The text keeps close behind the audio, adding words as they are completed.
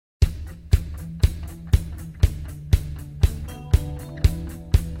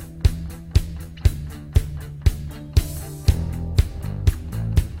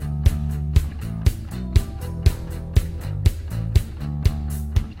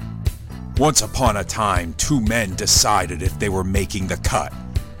Once upon a time, two men decided if they were making the cut.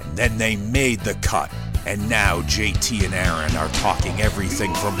 And then they made the cut. And now JT and Aaron are talking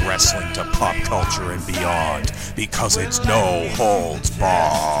everything from wrestling to pop culture and beyond. Because it's no holds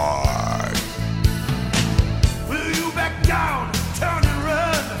barred. Will you back down, turn and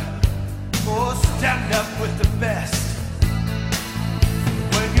run? Or stand up with the best?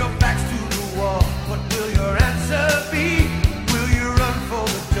 When your back's to the wall, what will your answer be? Will you run for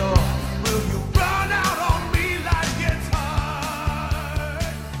the door? Will you run out on me like it's hard?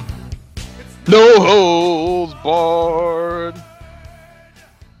 No holds barred.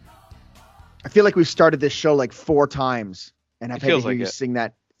 I feel like we've started this show like 4 times, and I've had to hear like you it. sing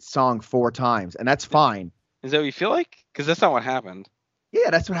that song 4 times, and that's fine. Is that what you feel like? Because that's not what happened. Yeah,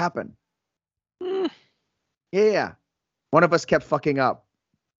 that's what happened. Hmm. Yeah. One of us kept fucking up.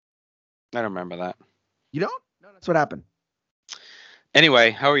 I don't remember that. You don't? No, that's what happened.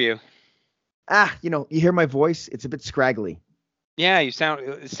 Anyway, how are you? You hear my voice? It's a bit scraggly. Yeah, it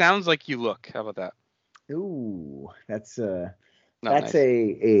sounds like you look. How about that? Ooh, that's Not that's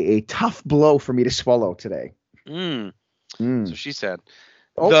nice. a tough blow for me to swallow today. So she said.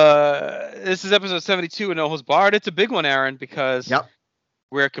 Oh. This is episode 72 of No Holds Barred. It's a big one, Aaron, because Yep,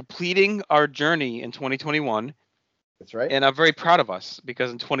 we're completing our journey in 2021. that's right. And I'm very proud of us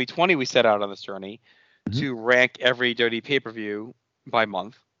because in 2020 we set out on this journey to rank every WWE pay-per-view by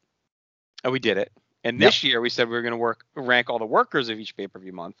month. And we did it. And this year we said we were going to rank all the workers of each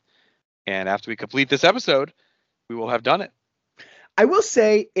pay-per-view month. And after we complete this episode, we will have done it. I will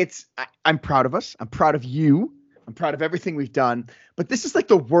say I'm proud of us. I'm proud of you. I'm proud of everything we've done. But this is like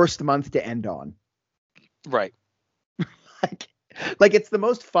the worst month to end on. Right. Like it's the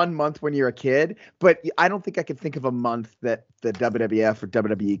most fun month when you're a kid, but I don't think I can think of a month that the WWF or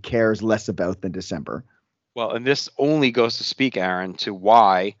WWE cares less about than December. Well, and this only goes to speak, Aaron, to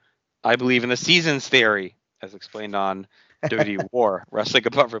why I believe in the seasons theory, as explained on WWE War, Wrestling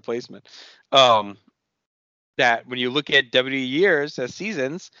Above Replacement. That when you look at WWE years as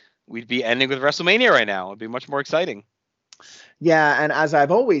seasons, we'd be ending with WrestleMania right now. It'd be much more exciting. Yeah, and as I've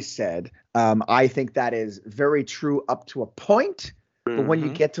always said, I think that is very true up to a point. But when you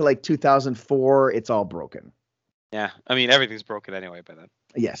get to like 2004, it's all broken. Yeah, I mean, everything's broken anyway by then.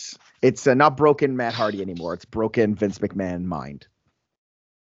 Yes, it's not broken Matt Hardy anymore. It's broken Vince McMahon mind.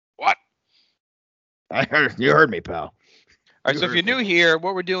 What? You heard me, pal. All right, so if you're new here,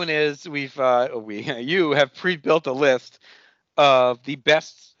 what we're doing is you have pre-built a list of the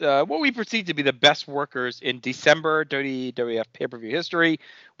best, what we perceive to be the best workers in December WWF pay-per-view history.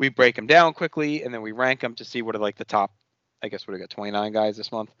 We break them down quickly, and then we rank them to see what are like the top. I guess we got 29 guys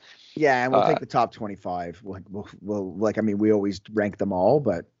this month. Yeah, and we'll take the top 25. We'll we always rank them all,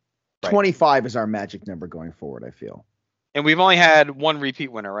 but 25 is our magic number going forward, I feel. And we've only had one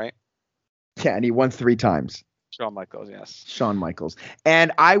repeat winner, right? Yeah, and he won 3 times. Shawn Michaels, yes. Shawn Michaels.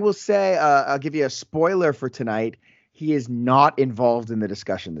 And I will say, I'll give you a spoiler for tonight. He is not involved in the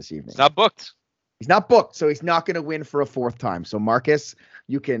discussion this evening. It's not booked. He's not booked, so he's not going to win for a 4th time. So Marcus,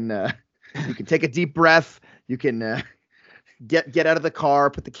 you can take a deep breath. You can get out of the car,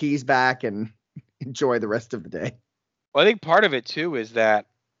 put the keys back, and enjoy the rest of the day. Well, I think part of it too is that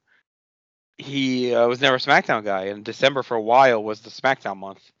he was never a SmackDown guy, and December for a while was the SmackDown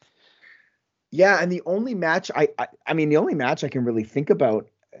month. Yeah, and the only match the only match I can really think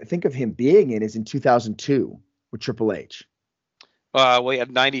of him being in is in 2002 with Triple H. We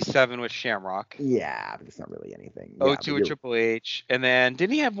had 97 with Shamrock. Yeah, but it's not really anything. 02 with Triple H, and then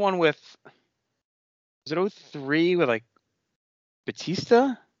didn't he have one with? Was it 03 with like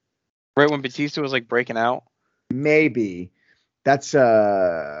Batista? Right when Batista was like breaking out. Maybe that's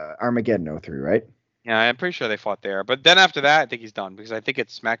Armageddon 03, right? Yeah, I'm pretty sure they fought there. But then after that, I think he's done because I think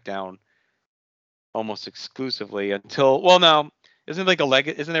it's SmackDown almost exclusively until. Well, no, isn't there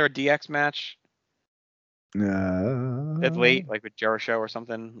a DX match? At late, like with Jericho or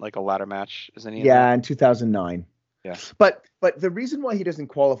something, like a ladder match, isn't he? Yeah, in 2009. Yeah. But the reason why he doesn't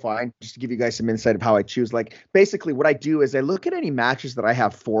qualify, just to give you guys some insight of how I choose, like basically what I do is I look at any matches that I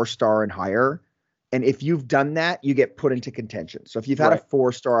have 4-star and higher. And if you've done that, you get put into contention. So if you've had a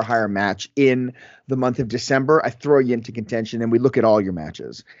 4-star or higher match in the month of December, I throw you into contention and we look at all your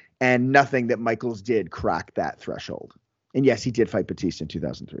matches. And nothing that Michaels did cracked that threshold. And yes, he did fight Batista in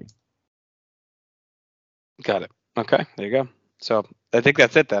 2003. Got it. Okay, there you go. So I think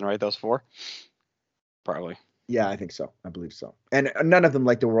that's it then, right? Those 4? Probably. Yeah, I think so. I believe so. And none of them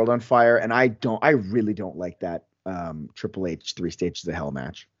like the World on Fire. And I really don't like that Triple H 3 Stages of Hell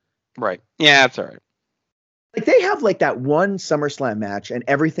match. Right. Yeah, that's all right. Like they have like that one SummerSlam match and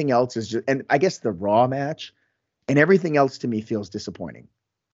everything else is just, and I guess the Raw match and everything else to me feels disappointing.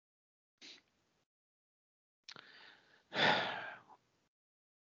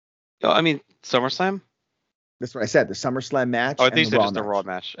 Oh, I mean, SummerSlam? That's what I said. The SummerSlam match. Oh, I and think you the said Raw just the match. Raw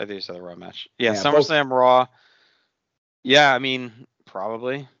match. I think you said the Raw match. Yeah, Yeah, both. SummerSlam, Raw. Yeah, I mean,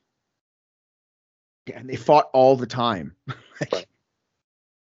 probably. Yeah, and they fought all the time. Right.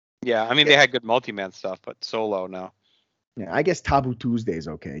 Yeah, I mean, they had good multi-man stuff, but solo, no. Yeah, I guess Taboo Tuesday is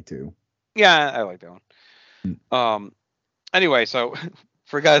okay too. Yeah, I like that one. Anyway, so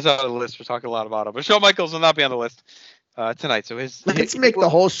for guys on the list, we're talking a lot about him, but Shawn Michaels will not be on the list tonight. So Let's make the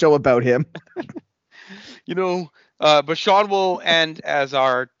whole show about him. But Shawn will end as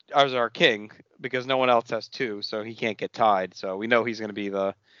our king because no one else has two, so he can't get tied. So we know he's going to be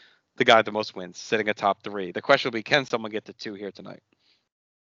the guy with the most wins, sitting atop 3. The question will be, can someone get to 2 here tonight?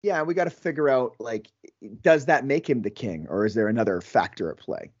 Yeah, we got to figure out, like, does that make him the king, or is there another factor at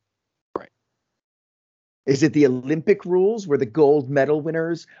play? Right. Is it the Olympic rules where the gold medal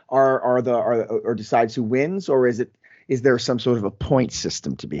winners are decides who wins, or is there some sort of a point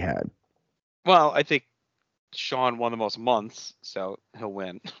system to be had? Well, I think Shawn won the most months, so he'll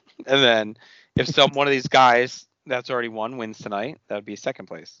win. And then if one of these guys that's already won wins tonight, that would be second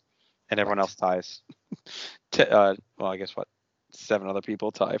place, and everyone else ties. Well, I guess 7 other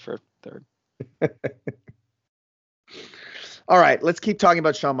people tie for third. All right, let's keep talking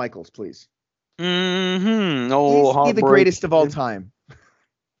about Shawn Michaels, please. Mm-hmm. Is he the greatest of all time?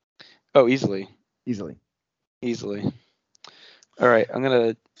 Oh, easily. All right, I'm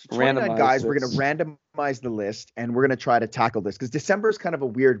gonna randomize. Guys, we're gonna randomize the list, and we're gonna try to tackle this because December is kind of a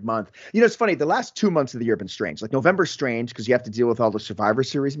weird month. It's funny. The last 2 months of the year have been strange. Like November's strange because you have to deal with all the Survivor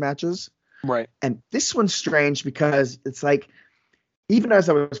Series matches. Right. And this one's strange because it's like, even as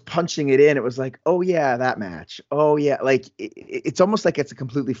I was punching it in, it was like, oh yeah, that match. Oh yeah, like it's almost like it's a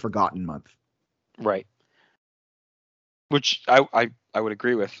completely forgotten month. Right. Which I would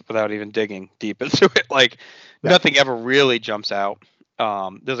agree with without even digging deep into it. Like nothing ever really jumps out.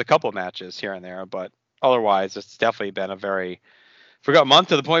 There's a couple matches here and there, but otherwise it's definitely been a very forgotten month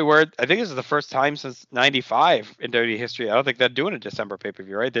to the point where I think this is the first time since '95 in WWE history. I don't think they're doing a December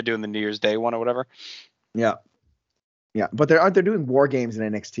pay-per-view, right? They're doing the New Year's Day one or whatever. Yeah. Yeah, but they're doing War Games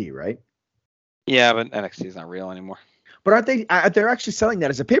in NXT, right? Yeah, but NXT is not real anymore. But aren't they? They're actually selling that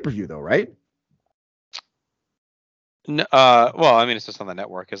as a pay-per-view, though, right? No, well, I mean, it's just on the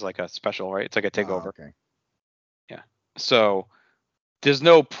network. It's like a special, right? It's like a takeover. Okay. Yeah. So there's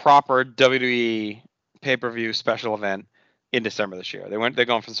no proper WWE pay-per-view special event in December this year. They're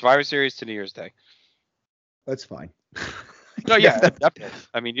going from Survivor Series to New Year's Day. That's fine. No, yeah, definitely.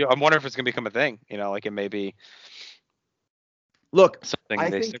 I mean, I'm wondering if it's gonna become a thing. Like it may be. Look, something I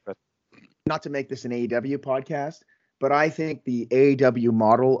they think, stick with. Not to make this an AEW podcast, but I think the AEW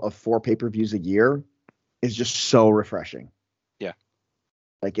model of 4 pay-per-views a year is just so refreshing. Yeah.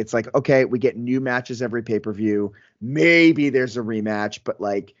 Like, it's like, okay, we get new matches every pay-per-view. Maybe there's a rematch, but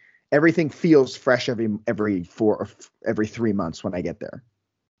like everything feels fresh every 3 months when I get there.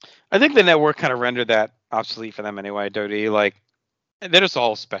 I think the network kind of rendered that obsolete for them anyway, WWE. Like, they're just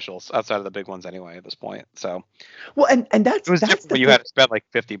all specials outside of the big ones anyway at this point. So, well, and that's it was different when you had to spend like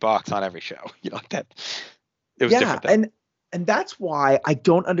 $50 on every show. That it was different. Then. and that's why I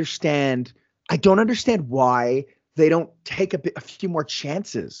don't understand. I don't understand why they don't take a few more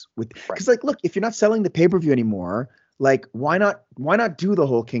chances with. Because like, look, if you're not selling the pay-per-view anymore, like why not do the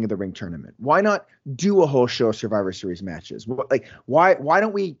whole King of the Ring tournament? Why not do a whole show of Survivor Series matches? Like why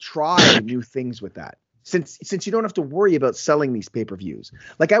don't we try new things with that? Since you don't have to worry about selling these pay-per-views.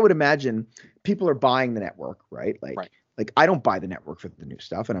 Like I would imagine people are buying the network, right? Like I don't buy the network for the new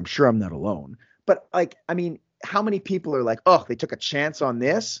stuff, and I'm sure I'm not alone. But like, I mean, how many people are like, oh, they took a chance on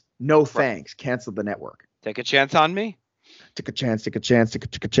this? No thanks. Cancel the network. Take a chance on me? Took a chance.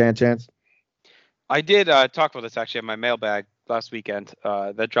 I did talk about this actually in my mailbag last weekend.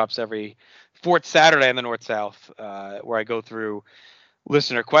 That drops every 4th Saturday in the North-South, where I go through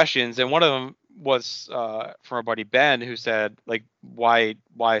listener questions, and one of them was from our buddy Ben, who said, like, why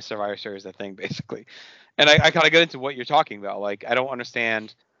is Survivor Series a thing, basically. And I kind of get into what you're talking about. Like, I don't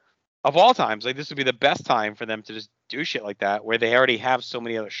understand, of all times, like, this would be the best time for them to just do shit like that, where they already have so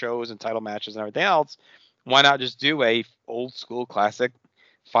many other shows and title matches and everything else. Why not just do a old school classic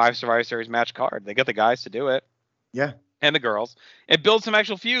 5 Survivor Series match card? They got the guys to do it. Yeah. And the girls. And build some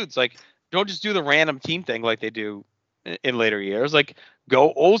actual feuds. Like, don't just do the random team thing like they do in later years. Like,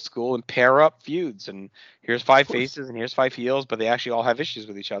 go old school and pair up feuds, and here's 5 faces and here's 5 heels, but they actually all have issues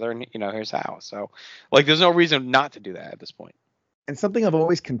with each other, and here's how. So like, there's no reason not to do that at this point. And something I've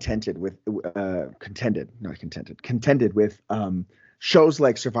always contended with shows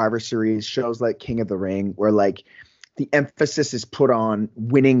like Survivor Series, shows like King of the Ring, where like the emphasis is put on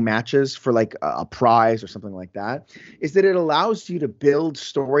winning matches for like a prize or something like that, is that it allows you to build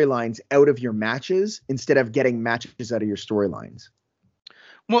storylines out of your matches instead of getting matches out of your storylines.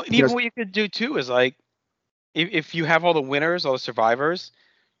 Well, even what you could do too is like, if you have all the winners, all the survivors,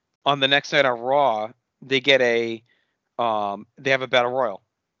 on the next night on Raw, they get they have a battle royal,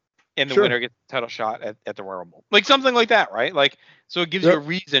 and the winner gets the title shot at the Royal Rumble, like something like that, right? Like, so it gives you a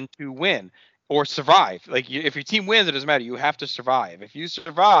reason to win or survive. Like, if your team wins, it doesn't matter. You have to survive. If you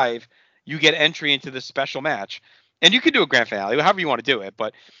survive, you get entry into this special match, and you can do a grand finale, however you want to do it.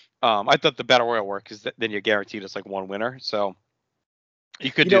 But I thought the battle royal worked because then you're guaranteed it's like one winner. So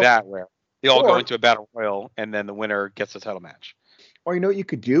you could do that where they all go into a battle royal, and then the winner gets the title match. Or you know what you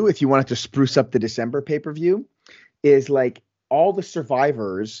could do if you wanted to spruce up the December pay-per-view is like all the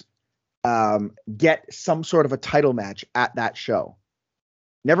survivors get some sort of a title match at that show.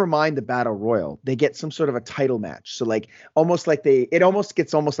 Never mind the battle royal. They get some sort of a title match. So like almost like it almost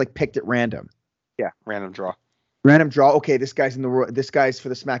gets like picked at random. Yeah, random draw. Random draw. Okay, this guy's this guy's for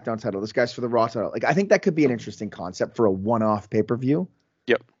the SmackDown title. This guy's for the Raw title. Like I think that could be an interesting concept for a one-off pay-per-view.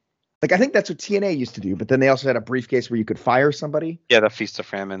 Yep. Like I think that's what TNA used to do, but then they also had a briefcase where you could fire somebody. Yeah, the Feast of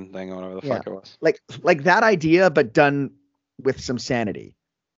Famine thing, or whatever the fuck it was. Like that idea, but done with some sanity.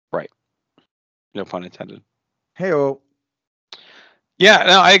 Right. No pun intended. Hey-o. Yeah,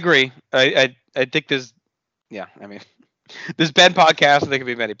 no, I agree. I think there's Ben podcasts, and there could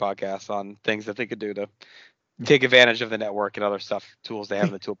be many podcasts on things that they could do to take advantage of the network and other stuff, tools they have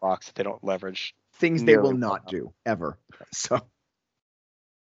in the toolbox that they don't leverage. Things they will not do ever. So.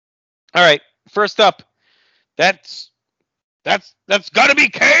 All right, first up, that's gotta be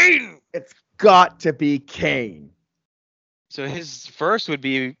Kane. It's got to be Kane. So his first would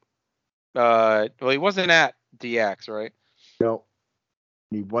be, well, he wasn't at DX, right? No,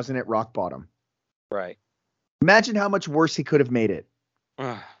 he wasn't at rock bottom. Right. Imagine how much worse he could have made it.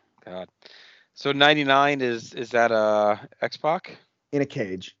 Oh, God. So 99 is that X-Pac? In a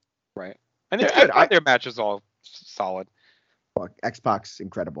cage. Right. And their match is all solid. X-Pac's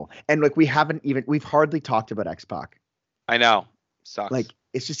incredible. And like we've hardly talked about X-Pac. I know. Sucks. Like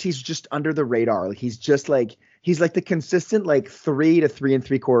it's just he's just under the radar. Like he's like the consistent like 3 to 3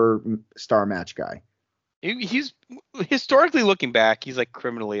 3/4 star match guy. He's historically looking back, he's like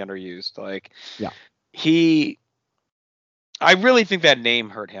criminally underused. Like I really think that name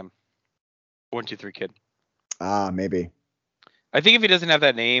hurt him. 1 2 3 Kid. Maybe. I think if he doesn't have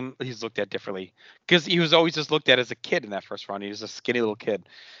that name, he's looked at differently because he was always just looked at as a kid in that first run. He was a skinny little kid.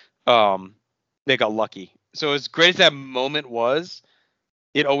 They got lucky. So as great as that moment was,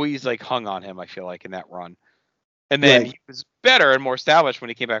 it always like hung on him, I feel like, in that run. And then he was better and more established when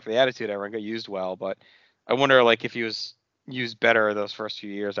he came back for the Attitude Era and got used well. But I wonder, like, if he was used better those first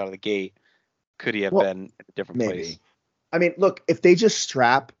few years out of the gate, could he have been in a different place? I mean, look, if they just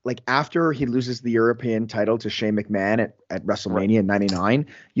strap, like after he loses the European title to Shane McMahon at WrestleMania in 99,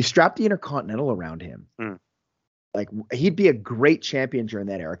 you strap the Intercontinental around him. Like he'd be a great champion during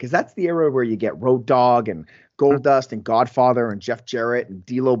that era because that's the era where you get Road Dogg and Goldust and Godfather and Jeff Jarrett and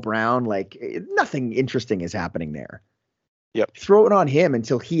D'Lo Brown. Like nothing interesting is happening there. Yep. Throw it on him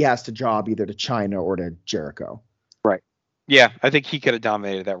until he has to job either to China or to Jericho. Right. Yeah, I think he could have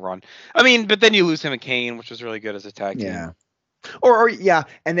dominated that run. I mean, but then you lose him and Kane, which was really good as a tag team. Yeah. Or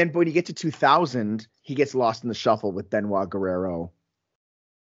and then when you get to 2000, he gets lost in the shuffle with Benoit Guerrero.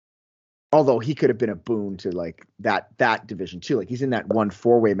 Although he could have been a boon to like that division too. Like he's in that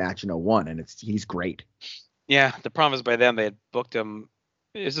 4-way match in 01 and he's great. Yeah, the problem is by then they had booked him.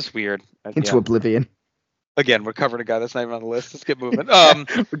 It's just weird. Into oblivion. Again, we're covering a guy that's not even on the list. Let's get moving.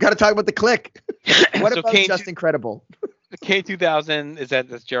 We got to talk about the Click. What about Kane Just Incredible? K2000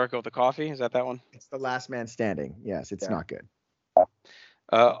 that's Jericho with the coffee? Is that one? It's the last man standing. Yes, it's not good.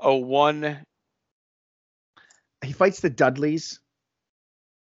 01. He fights the Dudleys.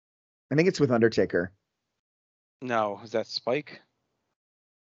 I think it's with Undertaker. No, is that Spike?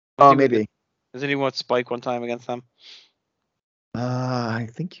 Oh, maybe. Does anyone want Spike one time against them? I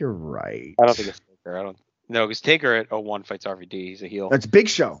think you're right. I don't think it's Taker. No, because Taker at 01 fights RVD. He's a heel. That's Big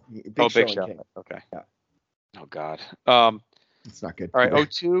Show. Big Show. Okay. Yeah. Oh God. It's not good. All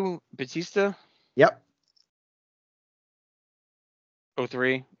right. 02 Batista. Yep.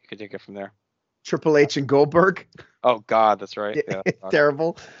 03. You can take it from there. Triple H and Goldberg. Oh God, that's right. Yeah,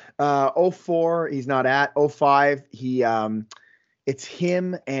 terrible. 04, he's not at. 05, it's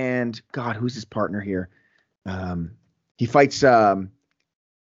him and God, who's his partner here? He fights Rey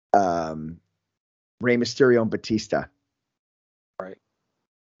Mysterio and Batista. Right.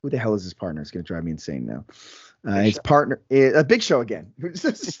 Who the hell is his partner? It's gonna drive me insane now. His partner is a Big Show again. Let's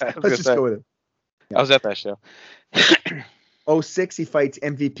just go with him. I was at that show. 06, he fights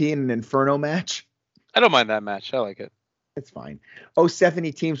MVP in an Inferno match. I don't mind that match. I like it. It's fine. 07,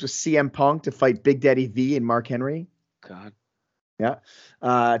 he teams with CM Punk to fight Big Daddy V and Mark Henry. God. Yeah.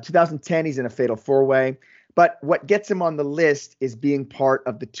 2010, he's in a fatal 4-way. But what gets him on the list is being part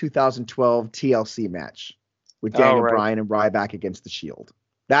of the 2012 TLC match with Daniel Bryan and Ryback against The Shield.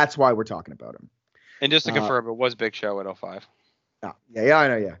 That's why we're talking about him. And just to confirm, it was Big Show at 05. Yeah, I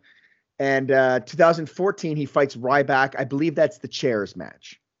know, yeah. And 2014, he fights Ryback. I believe that's the chairs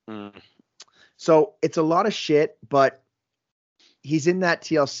match. Mm. So it's a lot of shit, but he's in that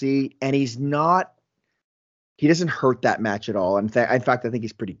TLC, and he doesn't hurt that match at all. In fact, I think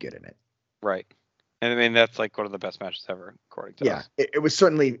he's pretty good in it. Right. And I mean, that's like one of the best matches ever, according to us. Yeah, it was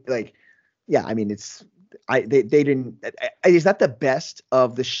certainly like, yeah, I mean, they didn't, is that the best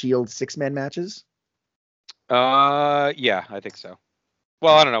of the Shield 6-man matches? Yeah, I think so.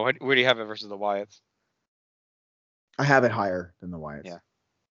 Well, I don't know. Where do you have it versus the Wyatts? I have it higher than the Wyatts. Yeah.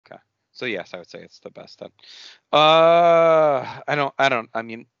 Okay. So yes, I would say it's the best then. I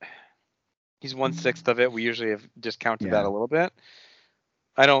mean, he's 1/6 of it. We usually have discounted that a little bit.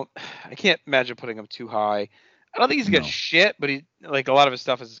 I can't imagine putting him too high. I don't think he's good shit, but he, like, a lot of his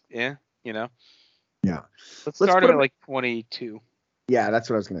stuff is, you know. Yeah. Let's start him at like 22. Yeah,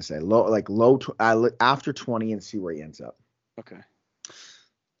 that's what I was gonna say. After 20 and see where he ends up. Okay.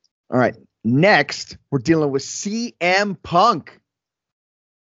 All right. Next, we're dealing with CM Punk.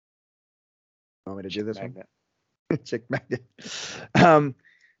 Want me to do this one? Chick Magnet.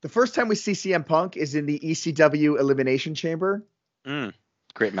 The first time we see CM Punk is in the ECW Elimination Chamber.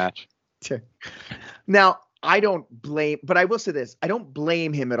 Great match. Now, I will say this. I don't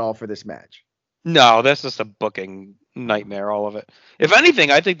blame him at all for this match. No, that's just a booking nightmare, all of it. If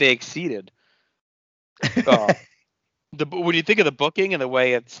anything, I think they exceeded. When you think of the booking and the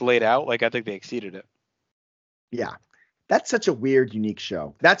way it's laid out, like, I think they exceeded it. Yeah. That's such a weird, unique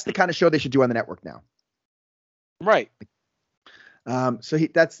show. That's the kind of show they should do on the network now. Right. So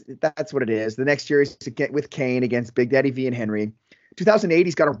that's what it is. The next year is to get with Kane against Big Daddy V and Henry. 2008,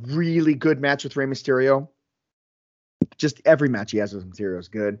 he's got a really good match with Rey Mysterio. Just every match he has with Mysterio is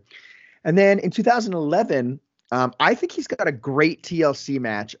good. And then in 2011, I think he's got a great TLC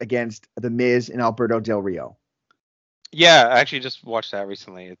match against The Miz and Alberto Del Rio. Yeah, I actually just watched that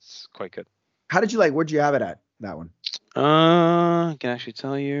recently. It's quite good. How did you like? Where'd you have it at, that one? I can actually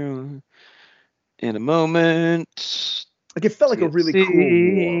tell you in a moment. Like, it felt like a really cool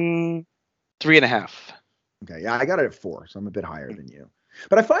war. 3.5. Okay, yeah, I got it at 4, so I'm a bit higher than you.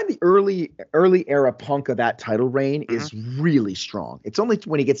 But I find the early era Punk of that title reign is really strong. It's only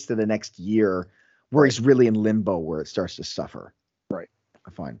when he gets to the next year where he's really in limbo, where it starts to suffer. Right.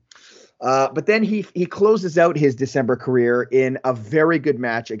 I find. But then he closes out his December career in a very good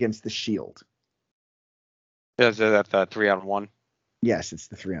match against The Shield. Is that the 3-on-1? Yes, it's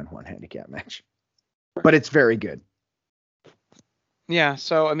the 3-on-1 handicap match. But it's very good. Yeah,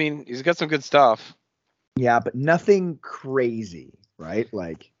 so, I mean, he's got some good stuff. Yeah, but nothing crazy, right?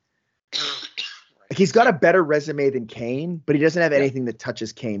 Like he's got a better resume than Kane, but he doesn't have anything that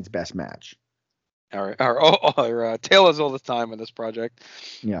touches Kane's best match. Our tale as old as time in this project.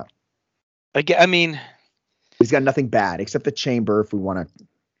 Yeah. I mean, he's got nothing bad except the chamber if we want to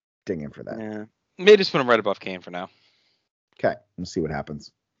ding in for that. Yeah. Maybe just put him right above Kane for now. Okay. We'll see what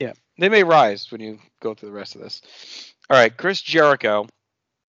happens. Yeah. They may rise when you go through the rest of this. All right. Chris Jericho.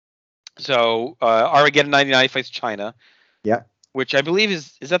 So, Armageddon 99 fights China. Yeah. Which I believe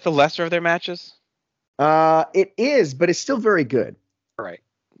is that the lesser of their matches? It is, but it's still very good. All right.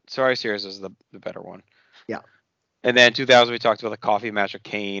 Survivor Series is the better one. Yeah. And then 2000, we talked about the coffee match of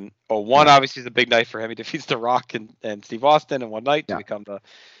Kane. Obviously is a big night for him. He defeats The Rock and Steve Austin in one night to become the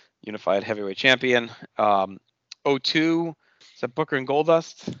unified heavyweight champion. 02, is that Booker and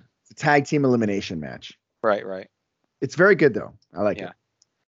Goldust? It's a tag team elimination match. Right. It's very good, though. I like it.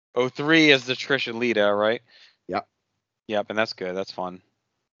 03 is the Trish and Lita, right? Yep, and that's good. That's fun.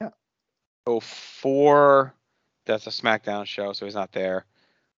 Yeah. 04, that's a SmackDown show, so he's not there.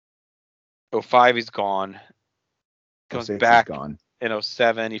 05, he's gone. Comes back gone. In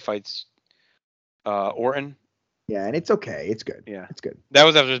 07, he fights Orton. Yeah, and it's okay. It's good. Yeah. It's good. That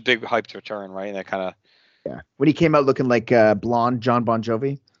was after his big hyped return, right? And that kind of... Yeah. When he came out looking like blonde John Bon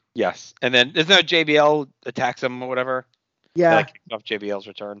Jovi. Yes. And then isn't that JBL attacks him or whatever? Yeah. That kicks off JBL's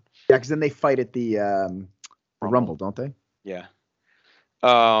return. Yeah, because then they fight at the Rumble, don't they? Yeah.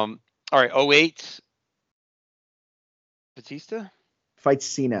 All right. 08. Batista? Fights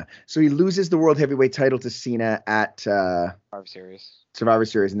Cena. So he loses the World Heavyweight title to Cena at Survivor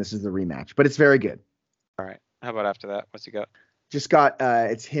Series. And this is the rematch. But it's very good. All right. How about after that? What's he got? Just got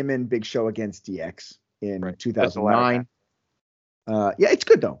it's him and Big Show against DX in Right. 2009. Yeah, it's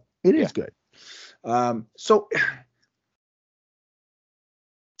good though. It is good. So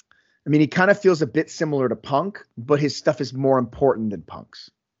I mean, he kind of feels a bit similar to Punk, but his stuff is more important than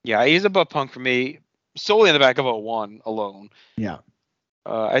Punk's. Yeah, he's above Punk for me, solely in the back of 01 alone. Yeah.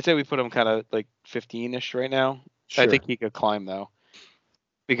 I'd say we put him kind of like 15-ish right now. Sure. I think he could climb though,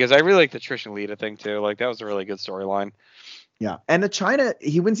 because I really like the Trish and Lita thing too. Like that was a really good storyline. Yeah, and the China,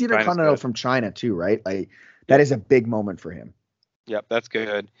 he wins the Intercontinental from China too, right? Like that is a big moment for him. Yep, that's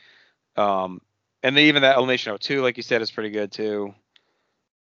good. And then even that Elimination 02, like you said, is pretty good too.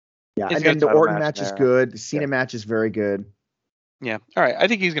 Yeah, He's and got then a the title Orton match match is there. good. The Cena match is very good. Yeah. All right. I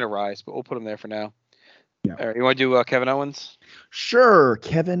think he's gonna rise, but we'll put him there for now. Yeah. All right. You want to do Kevin Owens? Sure,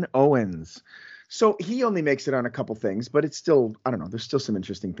 Kevin Owens. So he only makes it on a couple things, but it's still, I don't know, there's still some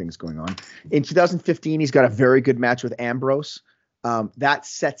interesting things going on. In 2015, he's got a very good match with Ambrose. That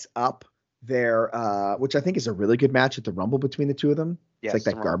sets up their, which I think is a really good match at the Rumble between the two of them. Yes, it's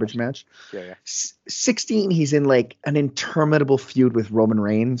like that garbage match. Yeah. 16, he's in like an interminable feud with Roman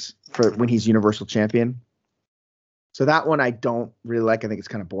Reigns for when he's Universal Champion. So that one I don't really like. I think it's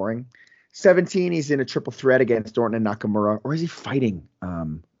kind of boring. 17, he's in a triple threat against Orton and Nakamura. Or is he fighting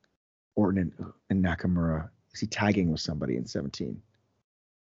Orton and Nakamura? Is he tagging with somebody in 17?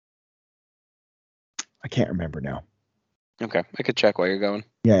 I can't remember now. Okay, I could check while you're going.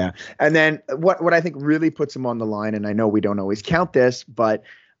 Yeah. And then what I think really puts him on the line, and I know we don't always count this, but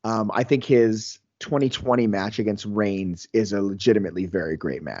I think his 2020 match against Reigns is a legitimately very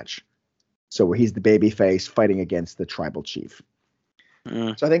great match. So where he's the babyface fighting against the tribal chief.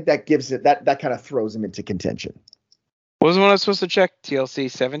 So I think that gives it that kind of throws him into contention. What was the one I was supposed to check? TLC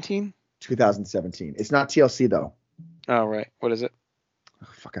 17? 2017. It's not TLC though. Oh right. What is it? Oh,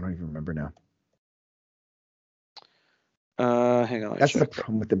 fuck, I don't even remember now. Hang on. That's the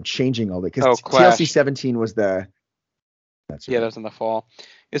problem with them changing all that, Oh, because Clash. TLC 17 was the. That's right. Yeah, that was in the fall.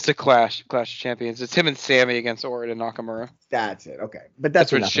 It's the Clash of Champions. It's him and Sammy against Orton and Nakamura. That's it. Okay, but That's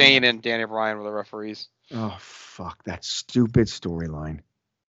that's when Shane and Danny Bryan were the referees. Oh fuck, that stupid storyline.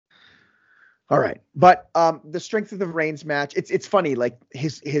 All right, but the strength of the Reigns match, it's funny. Like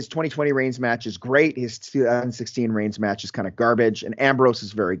his 2020 Reigns match is great. His 2016 Reigns match is kind of garbage, and Ambrose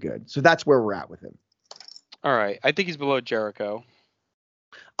is very good. So that's where we're at with him. All right, I think he's below Jericho.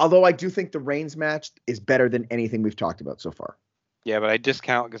 Although I do think the Reigns match is better than anything we've talked about so far. Yeah, but I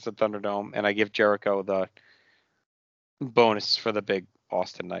discount against the Thunderdome, and I give Jericho the bonus for the big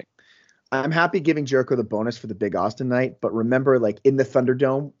Austin night. I'm happy giving Jericho the bonus for the big Austin night, but remember, like in the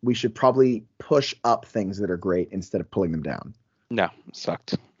Thunderdome, we should probably push up things that are great instead of pulling them down. No, it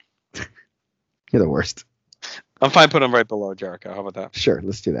sucked. You're the worst. I'm fine putting him right below Jericho. How about that? Sure,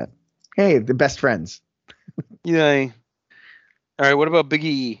 let's do that. Hey, the best friends. Yay. All right, what about Big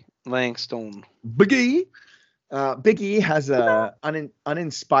E Langstone? Big E. Big E has a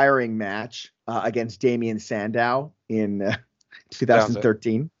uninspiring match against Damian Sandow in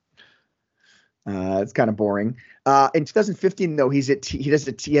 2013. It's kind of boring. In 2015, though, he has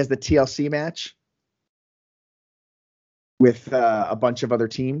the TLC match with a bunch of other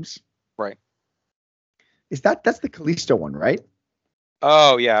teams. Right. That's the Kalisto one, right?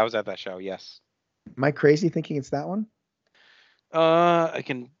 Oh yeah, I was at that show. Yes. Am I crazy thinking it's that one? I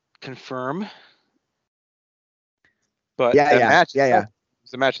can confirm. But yeah. It's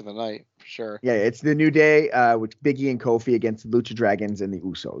the match of the night for sure. Yeah, it's the New Day with Big E and Kofi against the Lucha Dragons and the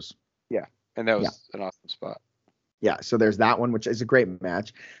Usos. Yeah, and that was an awesome spot. Yeah, so there's that one, which is a great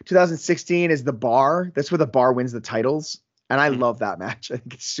match. 2016 is the Bar. That's where the Bar wins the titles, and I love that match. I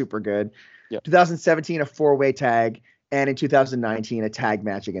think it's super good. Yep. 2017, a 4-way tag, and in 2019, a tag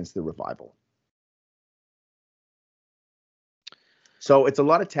match against the Revival. So it's a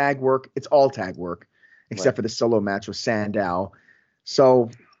lot of tag work. It's all tag work, except for the solo match with Sandow.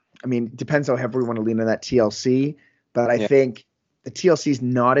 So, I mean, it depends how heavy we want to lean on that TLC, but I think the TLC is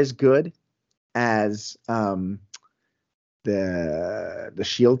not as good as the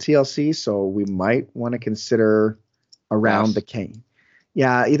Shield TLC, so we might want to consider around the Kane.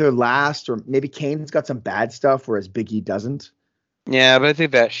 Yeah, either last or maybe Kane's got some bad stuff, whereas Big E doesn't. Yeah, but I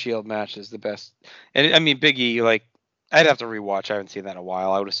think that Shield match is the best. And I mean, Big E, like, I'd have to rewatch. I haven't seen that in a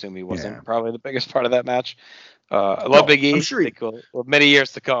while. I would assume he wasn't probably the biggest part of that match. I love Big E. I'm sure he cool. Well, many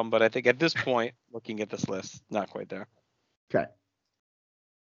years to come, but I think at this point, looking at this list, not quite there. Okay.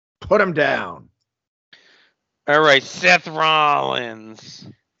 Put him down. All right, Seth Rollins.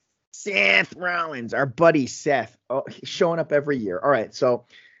 Seth Rollins, our buddy Seth. Oh, he's showing up every year. All right, so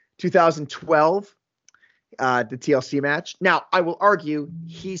 2012, the TLC match. Now, I will argue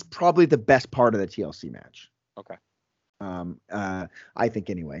he's probably the best part of the TLC match. Okay. I think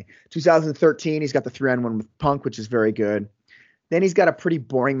anyway. 2013, he's got the 3-on-1 with Punk, which is very good. Then he's got a pretty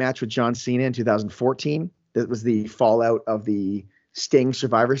boring match with John Cena in 2014. That was the fallout of the Sting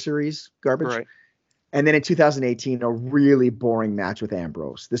Survivor Series garbage. Right. And then in 2018, a really boring match with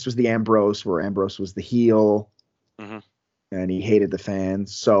Ambrose. This was the Ambrose where Ambrose was the heel, and he hated the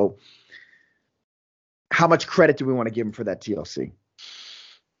fans. So how much credit do we want to give him for that TLC?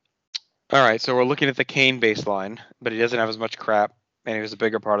 All right, so we're looking at the Kane baseline, but he doesn't have as much crap, and he was a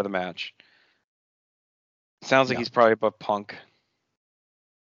bigger part of the match. Sounds like he's probably above Punk.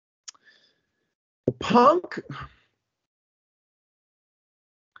 Punk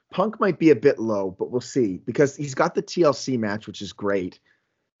might be a bit low, but we'll see, because he's got the TLC match, which is great.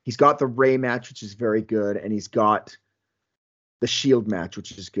 He's got the Ray match, which is very good, and he's got the Shield match,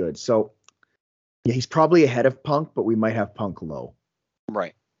 which is good. So yeah, he's probably ahead of Punk, but we might have Punk low.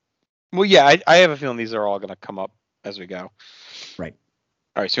 Right. Well, yeah, I have a feeling these are all going to come up as we go. Right.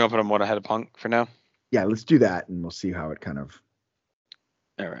 All right, so you want to put him one ahead of Punk for now? Yeah, let's do that, and we'll see how it kind of...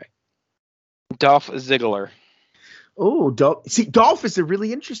 All right. Dolph Ziggler. Oh, Dolph is a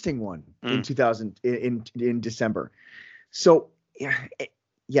really interesting one in December. So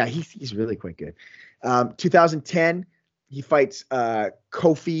yeah, he's really quite good. 2010, he fights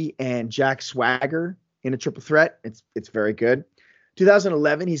Kofi and Jack Swagger in a triple threat. It's very good.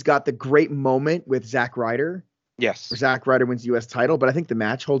 2011, he's got the great moment with Zack Ryder. Yes. Where Zack Ryder wins the U.S. title, but I think the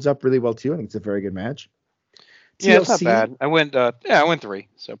match holds up really well too. I think it's a very good match. Yeah, it's not bad. I went 3,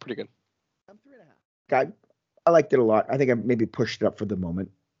 so pretty good. I'm 3.5. I liked it a lot. I think I maybe pushed it up for the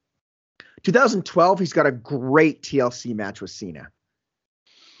moment. 2012, he's got a great TLC match with Cena.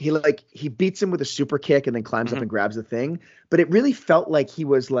 He beats him with a super kick and then climbs up and grabs the thing, but it really felt like he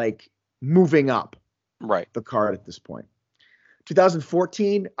was like moving up the card at this point.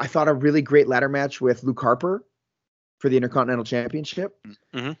 2014, I thought a really great ladder match with Luke Harper for the Intercontinental Championship.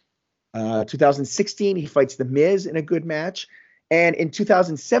 2016, he fights The Miz in a good match. And in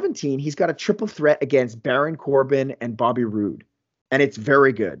 2017, he's got a triple threat against Baron Corbin and Bobby Roode. And it's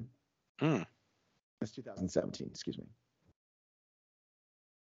very good. That's 2017, excuse me.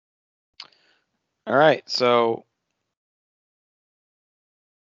 All right, so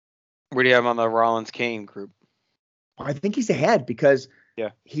where do you have him on the Rollins-Kane group? I think he's ahead because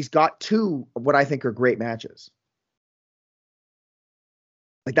he's got 2 of what I think are great matches.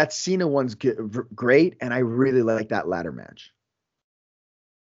 Like that Cena one's great, and I really like that ladder match.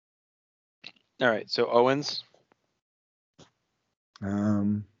 All right, so Owens.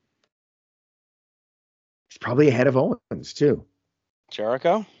 He's probably ahead of Owens too.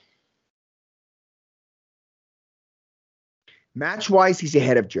 Jericho. Match-wise, he's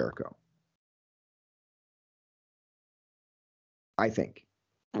ahead of Jericho. I think.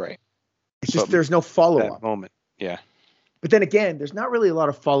 Right. It's just there's no follow-up. That moment, yeah. But then again, there's not really a lot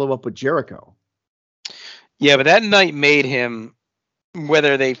of follow-up with Jericho. Yeah, but that night made him,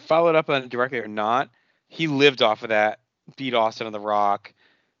 whether they followed up on it directly or not, he lived off of that, beat Austin on The Rock.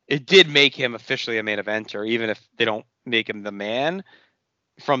 It did make him officially a main eventer, even if they don't make him the man.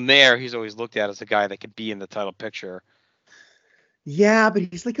 From there, he's always looked at as a guy that could be in the title picture. Yeah, but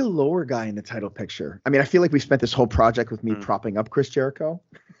he's like a lower guy in the title picture. I mean, I feel like we spent this whole project with me propping up Chris Jericho,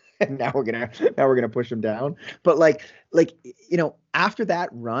 and now we're gonna push him down. But like after that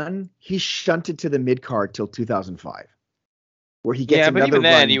run, he shunted to the mid card till 2005, where he gets another but even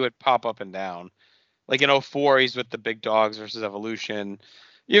then run. he would pop up and down. Like in 2004, he's with the Big Dogs versus Evolution.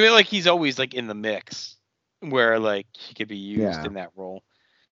 You know, like he's always like in the mix, where like he could be used in that role.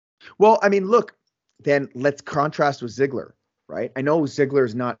 Well, I mean, look, then let's contrast with Ziggler. Right? I know Ziggler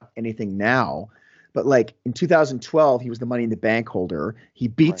is not anything now, but like in 2012, he was the Money in the Bank holder. He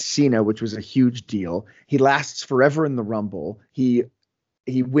beats Cena, which was a huge deal. He lasts forever in the Rumble. He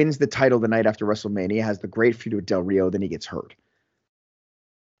wins the title the night after WrestleMania, has the great feud with Del Rio, then he gets hurt.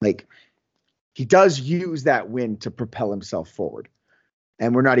 Like, he does use that win to propel himself forward.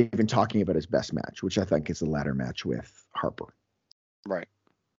 And we're not even talking about his best match, which I think is the ladder match with Harper. Right.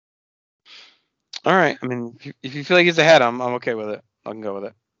 All right. I mean, if you feel like he's ahead, I'm okay with it. I can go with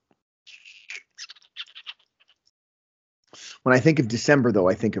it. When I think of December, though,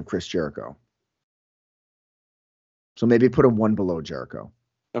 I think of Chris Jericho. So maybe put him 1 below Jericho.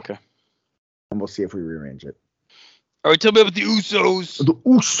 Okay. And we'll see if we rearrange it. All right, tell me about the Usos. The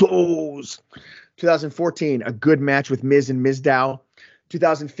Usos. 2014, a good match with Miz and Mizdow.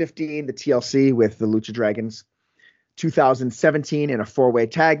 2015, the TLC with the Lucha Dragons. 2017, in a 4-way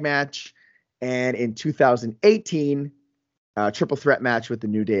tag match. And in 2018, triple threat match with the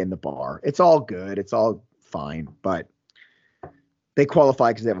New Day and the Bar. It's all good. It's all fine. But they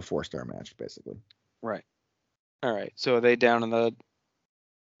qualify because they have a 4-star match, basically. Right. All right. So are they down in the?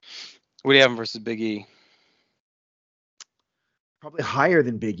 What do you have versus Big E? Probably higher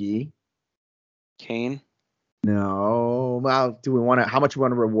than Big E. Kane. No. Well, do we want to? How much we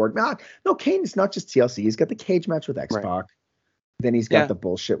want to reward? No. Kane is not just TLC. He's got the cage match with X-Pac. Right. Then he's got Yeah. the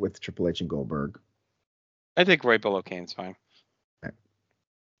bullshit with Triple H and Goldberg. I think right below Kane's fine. Okay.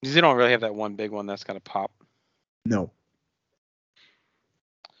 Because you don't really have that one big one that's gonna pop. No.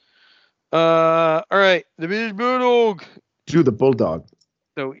 All right. The British Bulldog. Drew the Bulldog.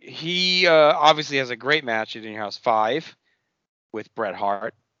 So he obviously has a great match at In Your House 5 with Bret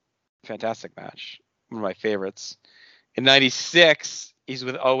Hart. Fantastic match. One of my favorites. In 96, he's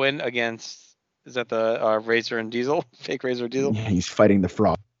with Owen against, is that the Razor and Diesel? Fake Razor and Diesel? Yeah, he's fighting the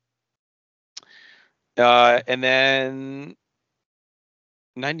Frog. And then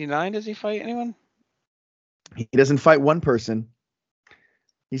 99, does he fight anyone? He doesn't fight one person.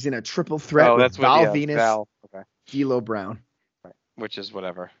 He's in a triple threat with Val Venus, Val. Okay. D'Lo Brown. Right. Which is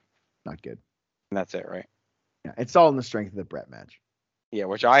whatever. Not good. And that's it, right? Yeah, it's all in the strength of the Brett match. Yeah,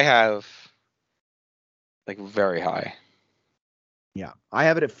 which I have like very high. Yeah, I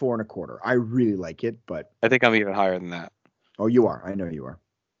have it at 4.25. I really like it, but I think I'm even higher than that. oh, you are. I know you are.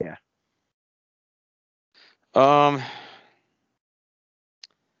 Yeah.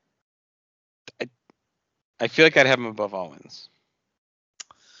 I feel like I'd have him above Owens.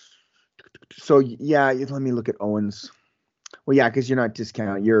 So yeah, let me look at Owens. Well, yeah, because you're not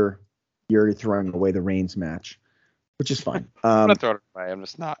discounting. You're throwing away the Reigns match, which is fine. I'm not throwing it away. I'm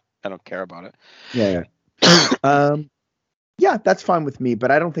just not. I don't care about it. Yeah. Yeah, that's fine with me,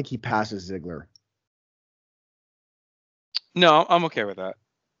 but I don't think he passes Ziggler. No, I'm okay with that.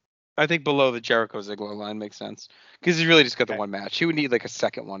 I think below the Jericho Ziggler line makes sense because he's really just got the one match. He would need like a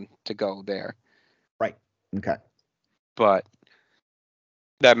second one to go there. Right. Okay. But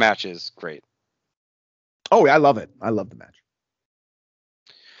that match is great. Oh, yeah, I love it. I love the match.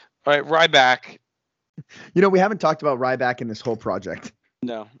 All right, Ryback. You know, we haven't talked about Ryback in this whole project.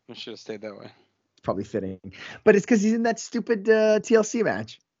 No, I should have stayed that way. It's probably fitting, but it's because he's in that stupid TLC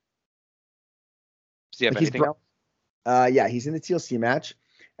match. Does he have anything else? Yeah, he's in the TLC match,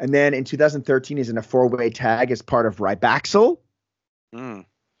 and then in 2013 he's in a 4-way tag as part of Rybaxel,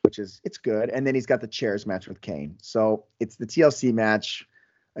 which is it's good, and then he's got the chairs match with Kane. So it's the TLC match,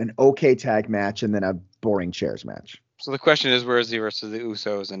 an okay tag match, and then a boring chairs match. So the question is, where is he versus the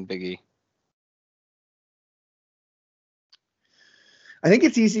Usos and Big E? I think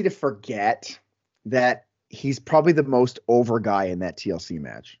it's easy to forget that he's probably the most over guy in that TLC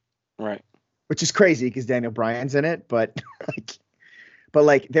match. Right. Which is crazy because Daniel Bryan's in it, but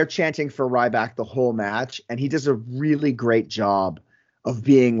like they're chanting for Ryback the whole match, and he does a really great job of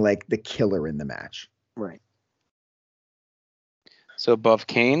being like the killer in the match. Right. So above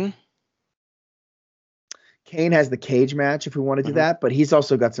Kane? Kane has the cage match if we want to do that, but he's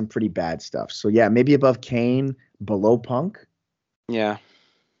also got some pretty bad stuff. So yeah, maybe above Kane, below Punk. Yeah.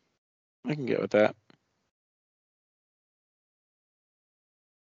 I can get with that.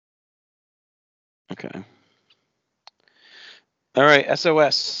 Okay. All right,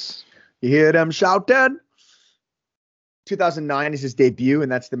 SOS. You hear them shouting? 2009 is his debut,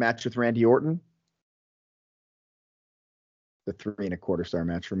 and that's the match with Randy Orton. The 3.25 star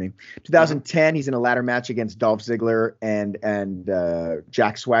match for me. 2010, he's in a ladder match against Dolph Ziggler and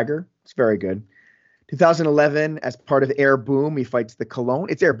Jack Swagger. It's very good. 2011, as part of Air Boom, he fights the Cologne.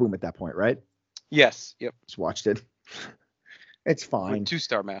 It's Air Boom at that point, right? Yes. Yep. Just watched it. It's fine.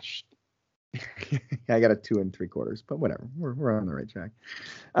 2-star match. I got a 2.75, but whatever. We're on the right track.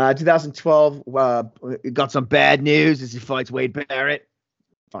 2012, got some bad news as he fights Wade Barrett.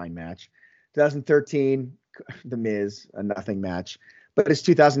 Fine match. 2013, The Miz, a nothing match. But it's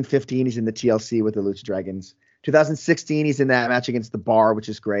 2015, he's in the TLC with the Lucha Dragons. 2016, he's in that match against The Bar, which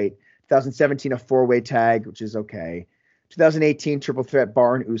is great. 2017, a 4-way tag, which is okay. 2018, triple threat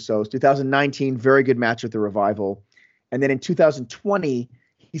Bar and Usos. 2019, very good match with the Revival. And then in 2020,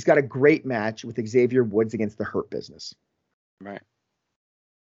 he's got a great match with Xavier Woods against the Hurt Business. Right.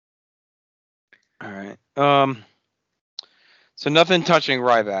 All right. So nothing touching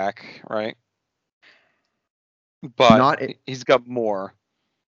Ryback, right? But he's got more.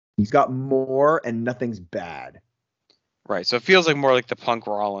 He's got more, and nothing's bad. Right. So it feels like more like the Punk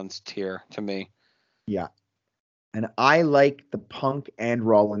Rollins tier to me. Yeah. And I like the Punk and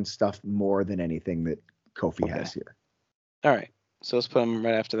Rollins stuff more than anything that Kofi has here. All right. So let's put him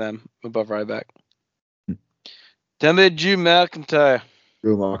right after them, above Ryback. Damn it, Drew McIntyre.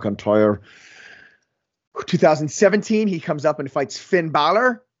 Drew McIntyre. 2017, he comes up and fights Finn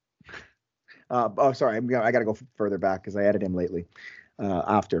Balor. Sorry, I got to go further back because I added him lately.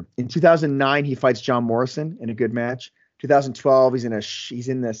 after. In 2009, he fights John Morrison in a good match. 2012, he's in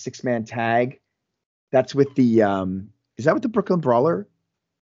the 6-man tag. That's with the is that with the Brooklyn Brawler?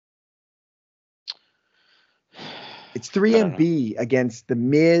 It's 3MB against the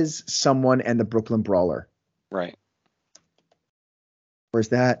Miz, someone, and the Brooklyn Brawler. Right. Where's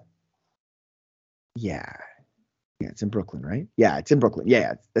that? Yeah, it's in Brooklyn, right? Yeah, it's in Brooklyn.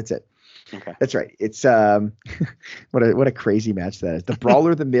 Yeah, that's it. Okay. That's right. It's what a crazy match that is. The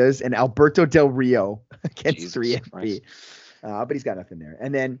Brawler, the Miz, and Alberto Del Rio against 3MB. But he's got nothing there.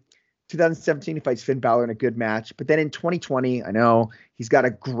 And then 2017, he fights Finn Balor in a good match. But then in 2020, I know he's got a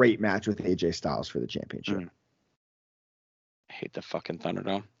great match with AJ Styles for the championship. I hate the fucking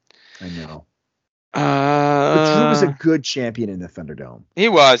Thunderdome. I know. But Drew was a good champion in the Thunderdome. He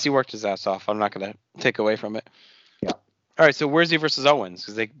was. He worked his ass off. I'm not going to take away from it. Yeah. All right. So where's he versus Owens?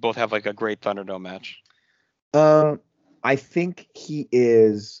 Because they both have like a great Thunderdome match. I think he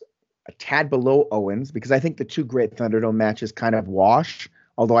is a tad below Owens because I think the two great Thunderdome matches kind of wash.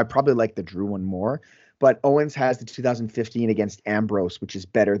 Although I probably like the Drew one more. But Owens has the 2015 against Ambrose, which is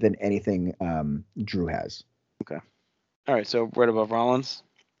better than anything Drew has. Okay. All right. So right above Rollins.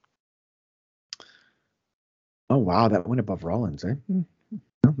 Oh, wow. That went above Rollins, eh? Well,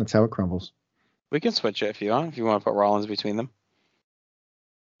 that's how it crumbles. We can switch it if you want. If you want to put Rollins between them.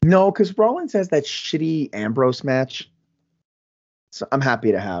 No, because Rollins has that shitty Ambrose match. So I'm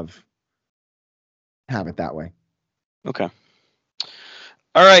happy to have it that way. Okay.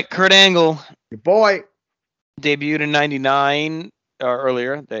 All right. Kurt Angle. Your boy. Debuted in 99 or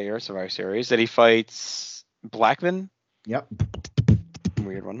earlier, the year Survivor Series, that he fights Blackman. Yep.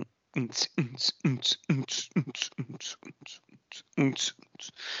 Weird one.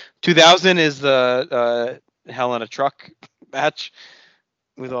 2000 is the Hell in a Truck match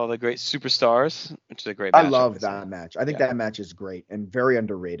with all the great superstars, which is a great match. I love that match. I think that match is great and very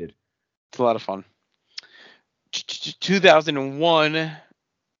underrated. It's a lot of fun. 2001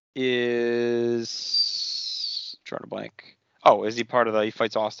 is trying to blank. Oh, is he part of he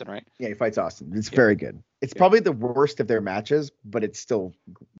fights Austin, right? Yeah, he fights Austin. It's very good. It's probably the worst of their matches, but it's still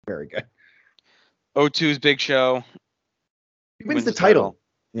very good. 02's Big Show. He wins the title.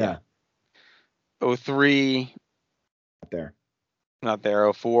 Yeah. 03. Not there. Not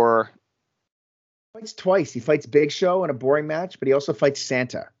there. 04. Fights twice. He fights Big Show in a boring match, but he also fights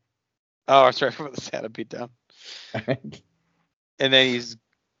Santa. Oh, that's right. For the Santa beatdown. And then he's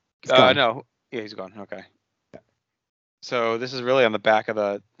gone. No. Yeah, he's gone. Okay. So this is really on the back of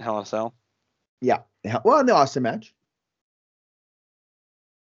the Hell in a Cell. Yeah. Well, in the Austin match.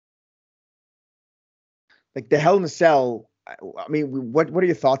 Like the Hell in a Cell. I mean, what are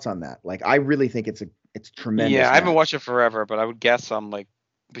your thoughts on that? Like, I really think it's tremendous. Yeah, match. I haven't watched it forever, but I would guess I'm like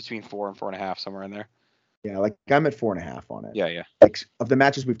between 4 and 4.5, somewhere in there. Yeah, like I'm at 4.5 on it. Yeah. Like of the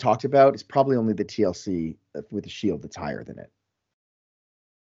matches we've talked about, it's probably only the TLC with the Shield that's higher than it.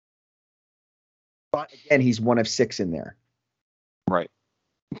 But again, he's one of 6 in there. Right.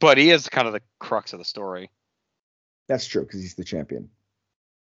 But he is kind of the crux of the story. That's true because he's the champion.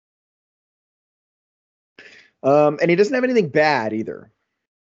 And he doesn't have anything bad either.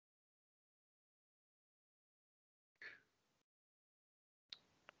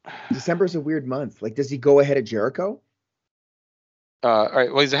 December is a weird month. Like, does he go ahead of Jericho? All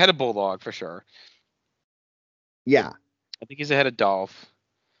right. Well, he's ahead of Bulldog for sure. Yeah. I think he's ahead of Dolph.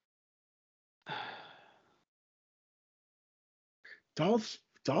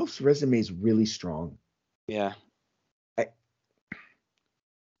 Dolph's resume is really strong. Yeah.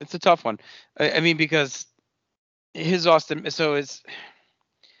 It's a tough one. I mean, because his Austin. So is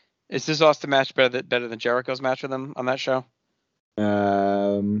this Austin match better than Jericho's match with him on that show?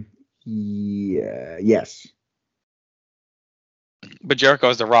 Yeah. Yes. But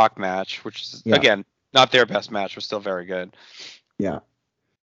Jericho's the Rock match, which is again not their best match, was still very good. Yeah.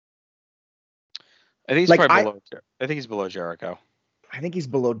 I think he's probably below. I think he's below Jericho. I think he's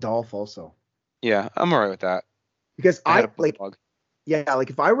below Dolph also. Yeah, I'm alright with that. Because like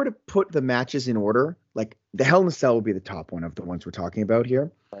if I were to put the matches in order, like the Hell in a Cell would be the top one of the ones we're talking about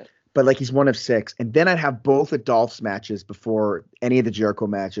here. Right. But like he's one of 6, and then I'd have both of Dolph's matches before any of the Jericho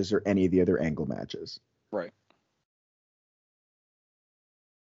matches or any of the other Angle matches. Right.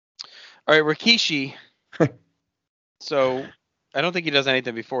 All right, Rikishi. So I don't think he does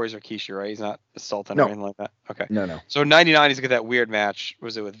anything before he's Rikishi, right? He's not a Sultan or anything like that. Okay. No. So 99, he's got that weird match.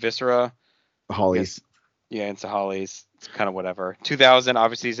 Was it with Viscera? Hollies. Yeah, into Hollies. It's kind of whatever. 2000,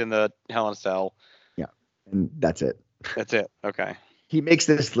 obviously he's in the Hell in a Cell. Yeah, and that's it. That's it. Okay. He makes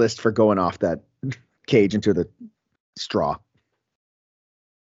this list for going off that cage into the straw.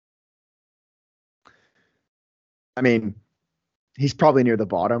 I mean, he's probably near the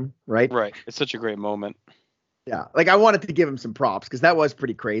bottom, right? Right. It's such a great moment. Yeah. Like I wanted to give him some props because that was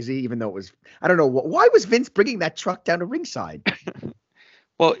pretty crazy, even though it was, I don't know, why was Vince bringing that truck down to ringside?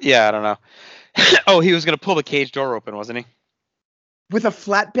 Well, yeah, I don't know. Oh, he was going to pull the cage door open, wasn't he? With a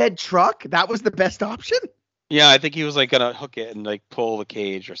flatbed truck? That was the best option? Yeah, I think he was like going to hook it and like pull the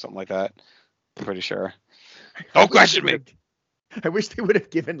cage or something like that. I'm pretty sure. Don't question me. I wish they would have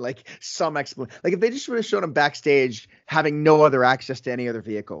given like some explanation. Like if they just would have shown him backstage having no other access to any other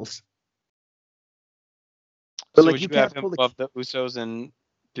vehicles. But So like would you you have can't him pull the. above the Usos and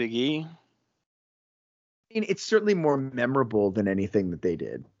Big E? I mean, it's certainly more memorable than anything that they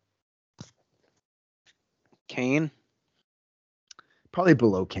did. Kane? Probably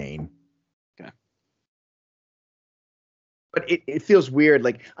below Kane. Okay. But it feels weird.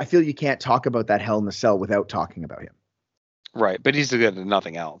 Like I feel you can't talk about that Hell in the Cell without talking about him. Right, but he's good at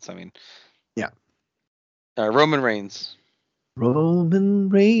nothing else. I mean, Yeah. Roman Reigns. Roman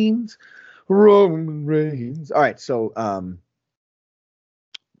Reigns. Roman Reigns. All right, so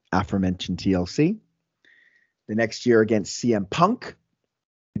aforementioned TLC. The next year against CM Punk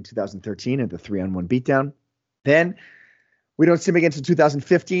in 2013 at the 3-on-1 beatdown. Then we don't see him against in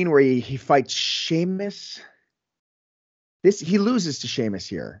 2015 where he fights Sheamus. He loses to Sheamus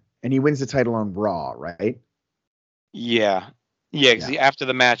here, and he wins the title on Raw, right? Yeah. Yeah, because after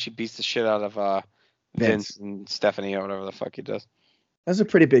the match, he beats the shit out of Vince and Stephanie or whatever the fuck he does. That was a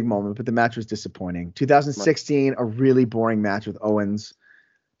pretty big moment, but the match was disappointing. 2016, a really boring match with Owens.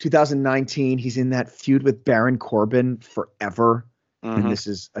 2019, he's in that feud with Baron Corbin forever, and this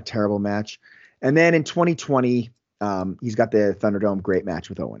is a terrible match. And then in 2020, he's got the Thunderdome great match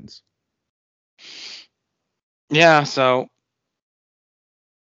with Owens. Yeah, so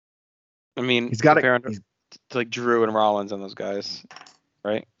I mean, He's got to like Drew and Rollins and those guys,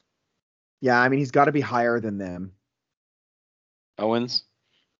 right? Yeah, I mean, he's got to be higher than them. Owens?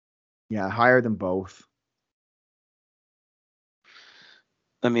 Yeah, higher than both.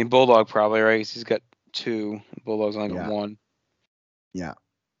 I mean, Bulldog probably, right? 'Cause he's got 2. Bulldog's only got 1. Yeah.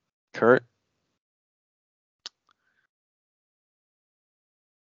 Kurt?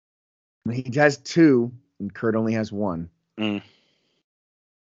 He has 2, and Kurt only has 1.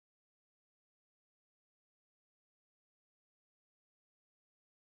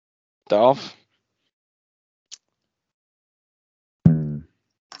 Dolph?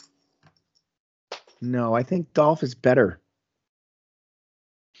 No, I think Dolph is better.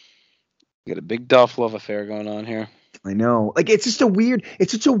 You got a big Dolph love affair going on here. I know. Like it's such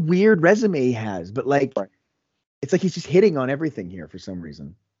a weird resume he has, but like it's like he's just hitting on everything here for some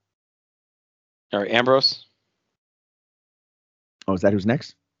reason. All right, Ambrose? Oh, is that who's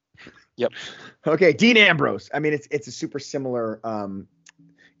next? Yep. Okay, Dean Ambrose. I mean, it's a super similar.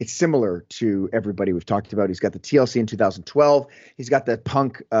 It's similar to everybody we've talked about. He's got the TLC in 2012. He's got the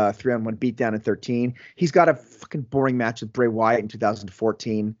Punk 3-on-1 beatdown in 13. He's got a fucking boring match with Bray Wyatt in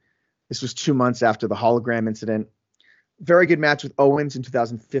 2014. This was 2 months after the hologram incident. Very good match with Owens in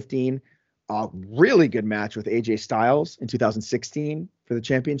 2015. A really good match with AJ Styles in 2016 for the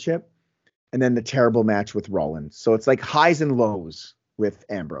championship. And then the terrible match with Rollins. So it's like highs and lows with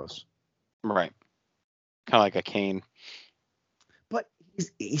Ambrose. Right. Kind of like a Kane. But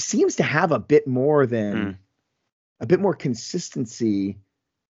he seems to have a bit more consistency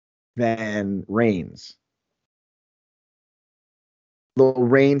than Reigns. Though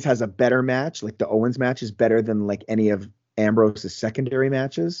Reigns has a better match, like the Owens match is better than like any of Ambrose's secondary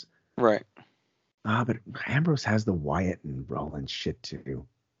matches. Right. But Ambrose has the Wyatt and Rollins shit too.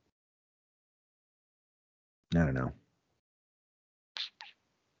 I don't know.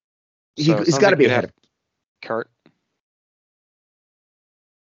 So he's got to be ahead of Kurt.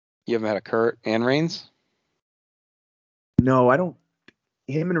 You haven't had a Kurt and Reigns? No, I don't.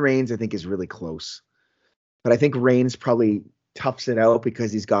 Him and Reigns, I think, is really close. But I think Reigns probably toughs it out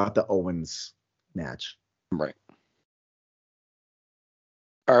because he's got the Owens match. Right.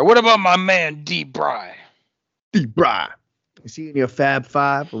 All right, what about my man D. Bry? D. Bry. Is he in your Fab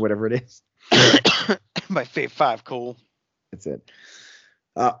Five or whatever it is? My Fave 5, Cole. That's it.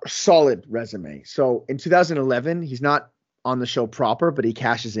 Solid resume. So in 2011, he's not on the show proper, but he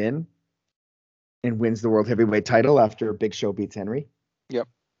cashes in and wins the World Heavyweight title after Big Show beats Henry. Yep.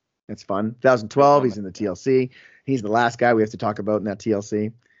 That's fun. 2012, he's in the TLC. He's the last guy we have to talk about in that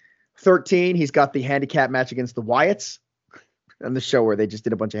TLC. 13, he's got the handicap match against the Wyatts on the show where they just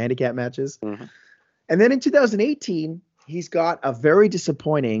did a bunch of handicap matches. Mm-hmm. And then in 2018, he's got a very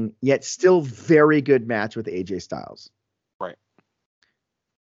disappointing yet still very good match with AJ Styles. Right.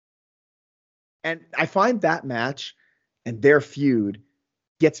 And I find that match and their feud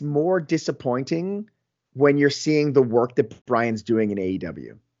gets more disappointing when you're seeing the work that Brian's doing in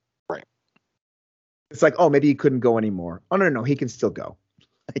AEW. Right. It's like, oh, maybe he couldn't go anymore. Oh, no, he can still go.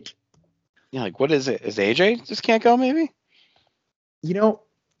 Like, Yeah, like what is it? Is AJ just can't go? Maybe.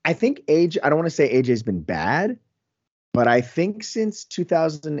 I think I don't want to say AJ's been bad, but I think since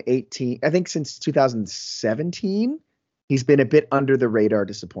 2018, since 2017, he's been a bit under the radar,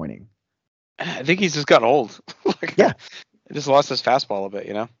 disappointing. I think he's just got old. Yeah. He just lost his fastball a bit,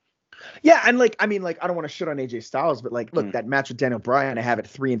 Yeah, and I don't want to shit on AJ Styles, but look, that match with Daniel Bryan, I have it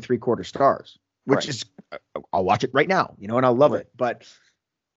 3 3/4 stars, which is, I'll watch it right now, and I'll love it. But,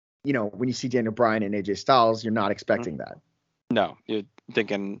 when you see Daniel Bryan and AJ Styles, you're not expecting that. No, you're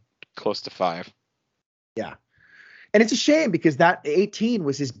thinking close to 5. Yeah. And it's a shame because that 18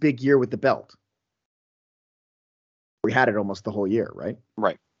 was his big year with the belt. We had it almost the whole year, right?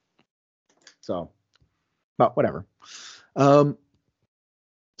 Right. So, but whatever.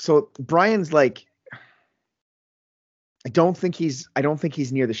 So Brian's I don't think he's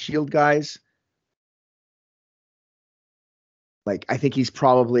near the Shield guys. I think he's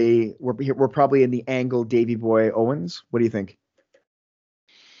probably we're probably in the Angle Davey Boy Owens. What do you think?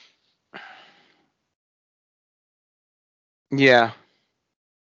 Yeah.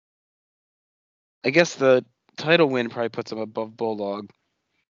 I guess the title win probably puts him above Bulldog.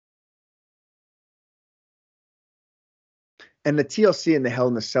 And the TLC and the Hell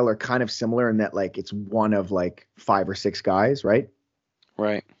in the Cell are kind of similar in that it's one of 5 or 6 guys, right?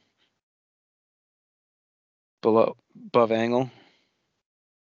 Right. Above Angle.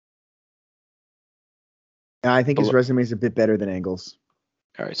 I think his resume is a bit better than Angle's.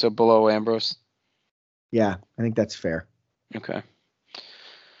 All right, so below Ambrose. Yeah, I think that's fair. Okay.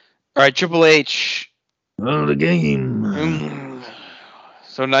 All right, Triple H. Oh, the game.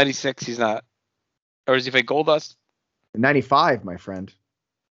 So 96, he's not. Or does he fight Goldust? 95, my friend.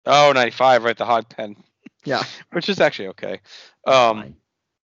 Oh, 95, right? The hog pen. Yeah. Which is actually okay. Fine.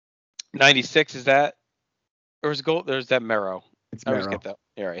 96, is that? Or is Gold? There's that Mero. It's I always Mero. get that.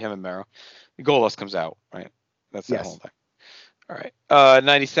 Yeah, right. Him and Mero. Goldust comes out, right? That's that Yes. whole thing. All right.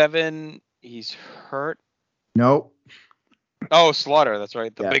 97, he's hurt. Nope. Oh, Slaughter. That's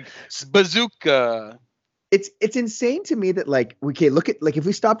right. The Yeah. big bazooka. It's insane to me that okay, look at if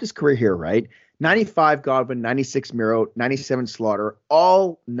we stopped his career here, right? 95 Godwin, 96 Miro, 97 Slaughter,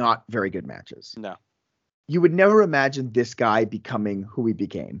 all not very good matches. No. You would never imagine this guy becoming who he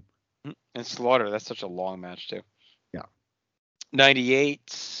became. And Slaughter, that's such a long match too. Yeah. 98.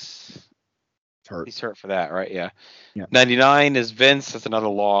 It's hurt. He's hurt for that, right? Yeah. Yeah. 99 is Vince. That's another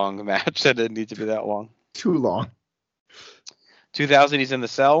long match that didn't need to be that long. Too long. 2000, he's in the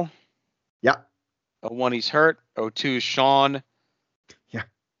cell. Yeah. 01, he's hurt. 02, Sean. Yeah.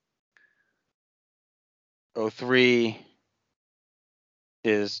 03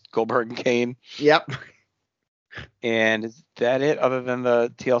 is Goldberg and Kane. Yep. And is that it other than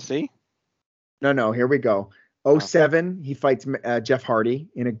the TLC? No, here we go. 07, he fights Jeff Hardy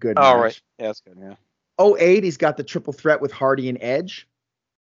in a good Oh, match. right. Yeah, that's good, yeah. 08, he's got the triple threat with Hardy and Edge.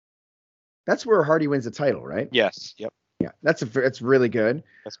 That's where Hardy wins the title, right? Yes. Yep. Yeah, that's really good.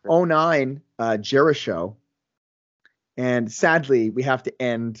 That's great. 09, Jericho. And sadly, we have to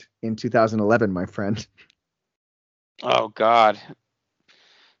end in 2011, my friend. Oh, God.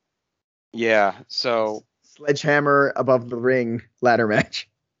 Yeah, so... Sledgehammer above the ring ladder match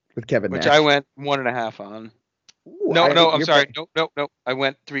with Kevin Which Nash. I went 1.5 on. Ooh, I'm sorry. No. I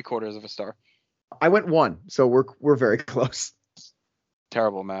went 3/4 of a star. I went 1, so we're very close.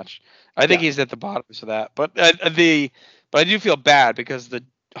 Terrible match. I think he's at the bottom for that. But I do feel bad because the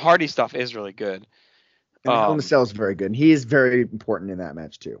Hardy stuff is really good. And Hell in the Cell is very good. And he is very important in that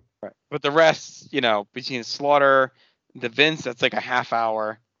match too. Right. But the rest, between Slaughter, the Vince, that's like a half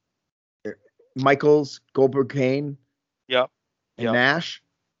hour. Michaels, Goldberg, Kane, Yep. and Nash.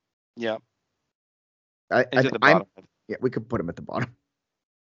 Yep. Yeah, we could put him at the bottom.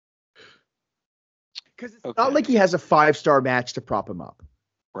 Because it's not like he has a 5-star match to prop him up.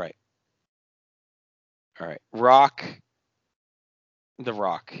 Right. All right. Rock. The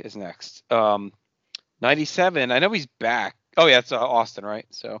Rock is next. 97. I know he's back. Oh yeah, it's Austin, right?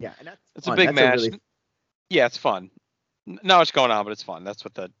 So yeah, and it's a big match. Yeah, it's fun. Not much going on, but it's fun. That's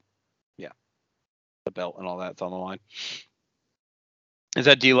what the belt and all that's on the line. Is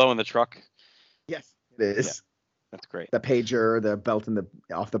that D'Lo in the truck? Yes, it is. Yeah, that's great. The pager, the belt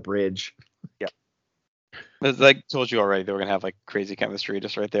off the bridge. Yeah. As I told you already, they were gonna have crazy chemistry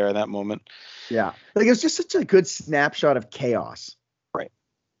just right there in that moment. Yeah, it was just such a good snapshot of chaos. Right.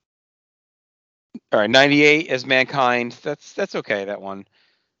 All right, 98 as Mankind. That's okay. That one.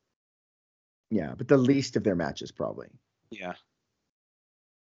 Yeah, but the least of their matches probably. Yeah.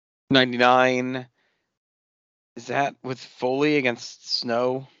 99 Is that with Foley against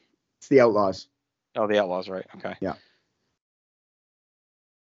Snow? It's the Outlaws. Oh, the Outlaws, right? Okay. Yeah.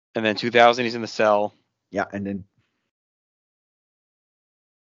 And then 2000, he's in the cell. Yeah, and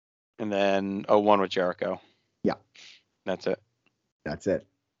then 01 with Jericho. Yeah. That's it. That's it.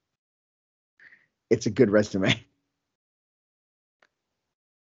 It's a good resume.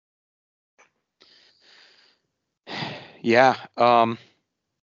 Yeah.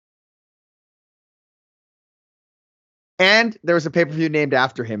 And there was a pay-per-view named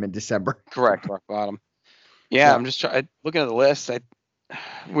after him in December. Correct. Rock bottom. Yeah. I'm just looking at the list.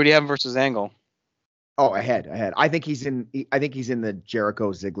 Where do you have him versus Angle? Oh, ahead. I think he's in the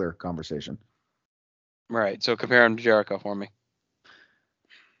Jericho Ziggler conversation. Right. So compare him to Jericho for me.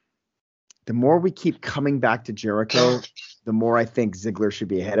 The more we keep coming back to Jericho, the more I think Ziggler should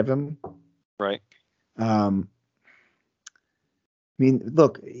be ahead of him. Right. I mean,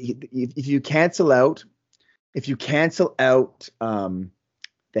 look, if you cancel out the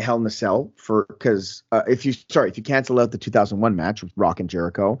Hell in a Cell if you cancel out the 2001 match with Rock and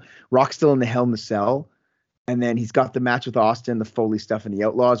Jericho, Rock's still in the Hell in the Cell, and then he's got the match with Austin, the Foley stuff, and the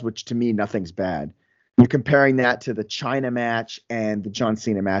Outlaws, which to me nothing's bad. You're comparing that to the China match and the John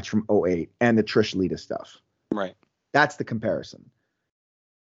Cena match from 2008 and the Trish Lita stuff. Right. That's the comparison.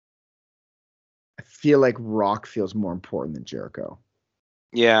 I feel like Rock feels more important than Jericho.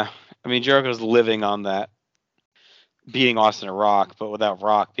 Yeah. I mean, Jericho's living on that, beating Austin and Rock, but without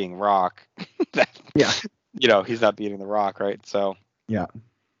Rock being Rock. Yeah. He's not beating the Rock, right? So. Yeah.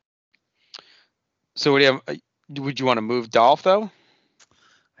 So what do you have? Would you want to move Dolph, though?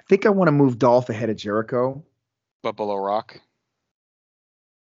 I think I want to move Dolph ahead of Jericho. But below Rock?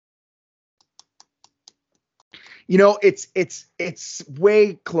 It's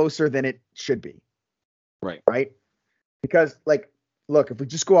way closer than it should be. Right. Right? Because, look, if we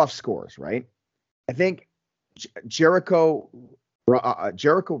just go off scores, right? I think Jericho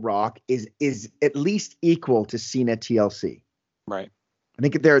Rock is at least equal to Cena TLC. Right. I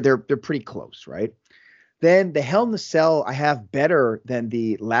think they're pretty close, right? Then the Hell in the Cell I have better than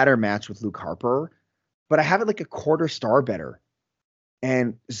the ladder match with Luke Harper, but I have it like a quarter star better.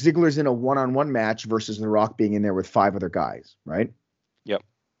 And Ziggler's in a one-on-one match versus The Rock being in there with 5 other guys, right? Yep.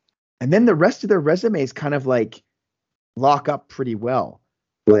 And then the rest of their resumes kind of like lock up pretty well.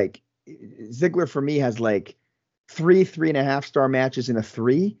 Like Ziggler for me has like 3.5 star matches in a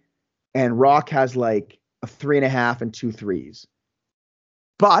 3, and Rock has like a 3.5 and 2 3s.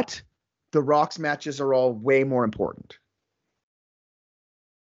 But the Rock's matches are all way more important.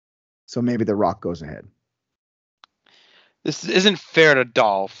 So maybe The Rock goes ahead. This isn't fair to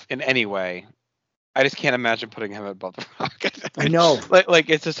Dolph in any way. I just can't imagine putting him above The Rock. I know. Like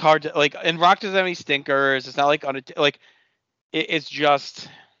it's just hard to and Rock doesn't have any stinkers. It's not like it's just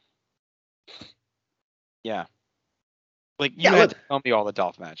yeah. Like you had to tell me all the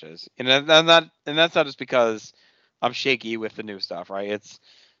Dolph matches, and that's not just because I'm shaky with the new stuff, right? It's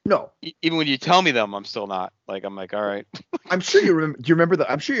no. Even when you tell me them, I'm still not like I'm like all right. I'm sure you remember. Do you remember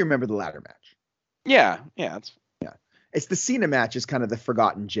I'm sure you remember the ladder match. Yeah. It's the Cena match is kind of the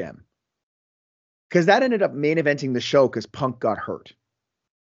forgotten gem. Because that ended up main eventing the show because Punk got hurt.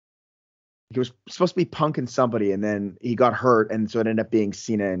 It was supposed to be Punk and somebody, and then he got hurt, and so it ended up being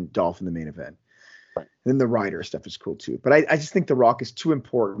Cena and Dolph in the main event. Right. And then the Ryder stuff is cool too. But I just think The Rock is too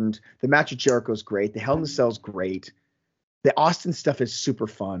important. The match with Jericho is great. The Hell in the Cell is great. The Austin stuff is super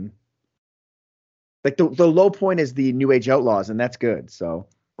fun. Like the low point is the New Age Outlaws, and that's good. So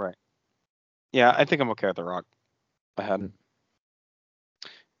right. Yeah, I think I'm okay with The Rock ahead.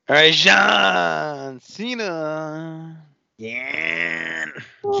 All right, John Cena. Yeah,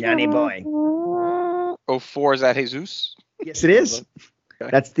 Johnny boy. 04, is that Jesus? Yes, it is. Okay.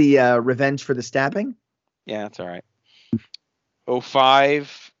 That's the Revenge for the Stabbing. Yeah, that's all right.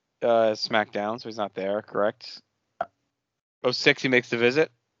 05, SmackDown, so he's not there, correct? 06, he makes the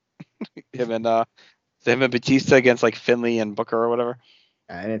visit. him and Batista against like Finley and Booker or whatever.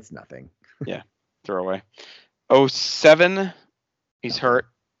 And it's nothing. Yeah, throw away. 07, he's hurt.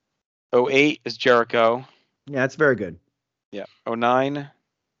 08 is Jericho. Yeah, that's very good. Yeah. 09.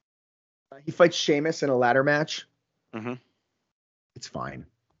 He fights Sheamus in a ladder match. Mm-hmm. It's fine.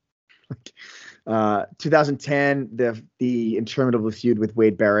 2010, the interminable feud with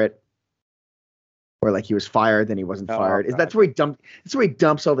Wade Barrett, where like he was fired, then he wasn't fired. That's where he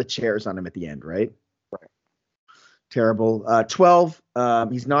dumps all the chairs on him at the end, right? Right. Terrible. 12.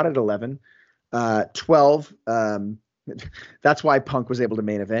 He's not at 11. 12. That's why Punk was able to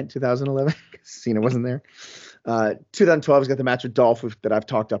main event 2011. Cena wasn't there. 2012, he's got the match with Dolph that I've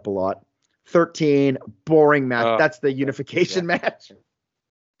talked up a lot. 13, boring match. That's the unification match.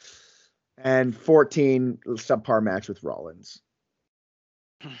 And 14, subpar match with Rollins.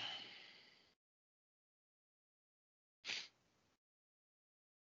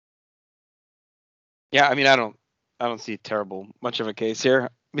 Yeah, I mean, I don't see terrible much of a case here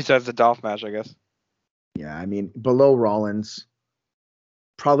besides the Dolph match, I guess. Yeah, I mean, below Rollins,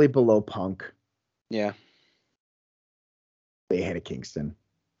 probably below Punk. Yeah. Way ahead of Kingston.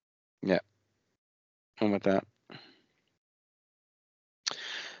 Yeah. I'm with that.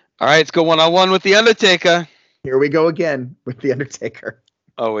 All right, let's go 1-on-1 with The Undertaker. Here we go again with The Undertaker.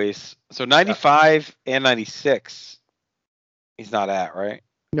 Always. So 95 and 96. He's not at, right?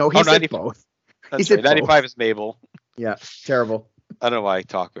 No, he's at 95. both. That's He's right. at both. 95 is Mabel. Yeah, terrible. I don't know why I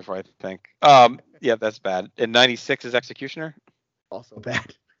talk before I think. Yeah, that's bad. And 96 is Executioner. Also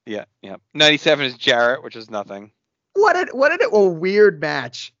bad. Yeah. 97 is Jarrett, which is nothing. What a weird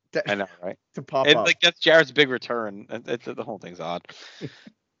match. I know, right? To pop And up. like that's Jarrett's big return. The whole thing's odd.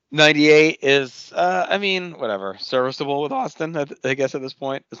 98 is, I mean, whatever, serviceable with Austin. I guess at this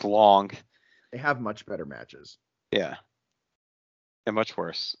point, it's long. They have much better matches. Yeah, and much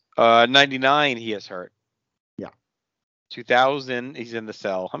worse. 99, he is hurt. Yeah. 2000, he's in the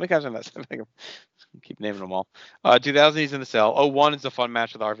cell. How many guys are in that? I keep naming them all. 2000, he's in the cell. 01 is a fun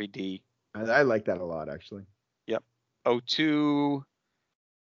match with RVD. I like that a lot, actually. Yep. 02.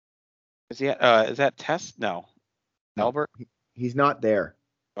 Is that Test? No. Albert? He's not there.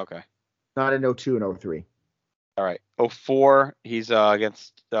 Okay. Not in 02 and 03. All right. 04, he's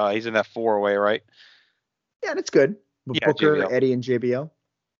against he's in that 4-way, right? Yeah, that's good. With Yeah, Booker, JBL. Eddie, and JBL.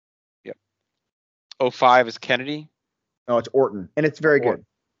 Yep. 05 is Kennedy. No, it's Orton, and it's very good.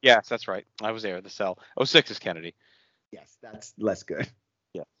 Yes, that's right. I was there. The cell. 06 is Kennedy. Yes, that's less good.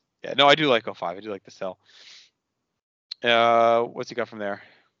 Yeah. No, I do like 05. I do like the cell. What's he got from there?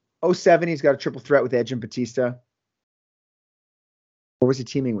 07, he's got a triple threat with Edge and Batista. Or was he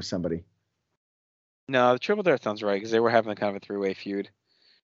teaming with somebody? No, the triple threat sounds right because they were having kind of a 3-way feud.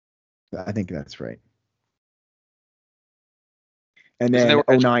 I think that's right. And Isn't then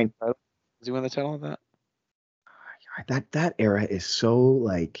there- 09. Does he win the title on that? That era is so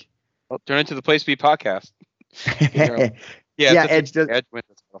like. Oh, turn into the Place to Be podcast. yeah, Yeah, Edge does. Edge wins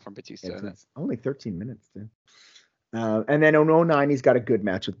the title from Batista. It's only 13 minutes, dude. And then in 09, he's got a good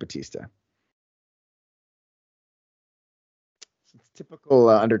match with Batista. It's typical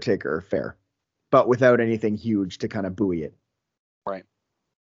Undertaker fare, but without anything huge to kind of buoy it. Right.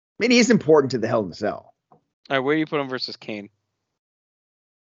 I mean, he's important to the Hell in a Cell. All right, where do you put him versus Kane?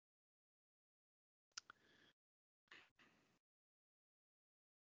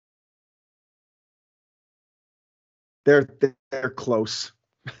 They're close.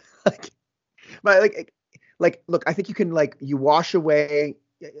 But look, I think you can you wash away.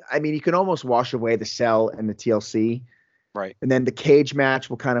 I mean, you can almost wash away the Cell and the TLC. Right. And then the cage match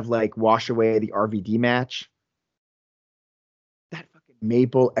will kind of wash away the RVD match. That fucking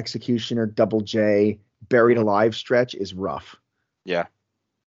Maple Executioner Double J Buried Alive stretch is rough. Yeah.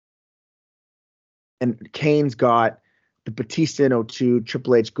 And Kane's got the Batista in 02,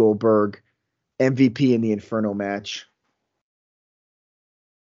 Triple H Goldberg, MVP in the Inferno match.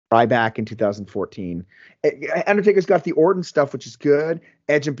 Ryback in 2014. Undertaker's got the Orton stuff, which is good.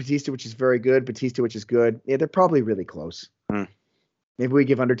 Edge and Batista, which is very good. Batista, which is good. Yeah, they're probably really close. Maybe we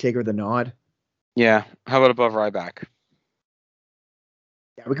give Undertaker the nod. Yeah. How about above Ryback?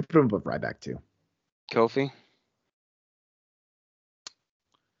 Yeah, we could put him above Ryback too. Kofi?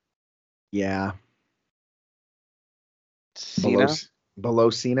 Yeah. Cena?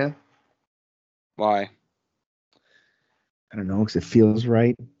 Below Cena? Why? I don't know, because it feels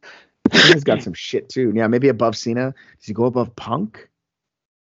right. Cena's got some shit too. Yeah, maybe above Cena. Does he go above Punk?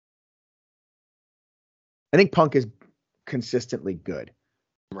 I think Punk is consistently good.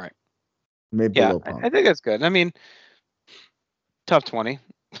 Right. Maybe Yeah, below Punk. I think that's good. I mean, top 20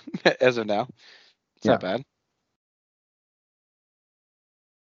 as of now. It's not bad.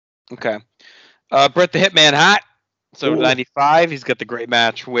 Okay. Bret the Hitman Hart. So Ooh. 95, he's got the great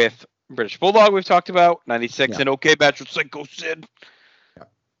match with British Bulldog we've talked about. 96, an okay match with Psycho Sid. Yeah.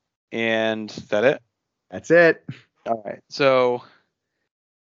 And is that it? That's it. All right. So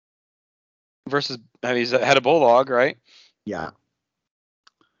versus, I mean, he's had a Bulldog, right? Yeah.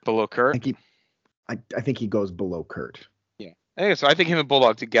 Below Kurt. I think he goes below Kurt. Yeah. I think so. I think him and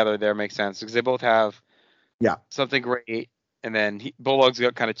Bulldog together there makes sense because they both have something great. And then Bulldog's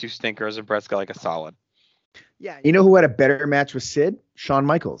got kind of two stinkers and Bret's got like a solid. Yeah. You know who had a better match with Sid? Shawn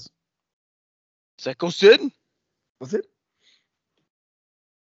Michaels. Psycho Sid? Was it?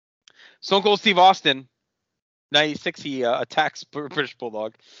 Stone Cold Steve Austin. 96, he attacks British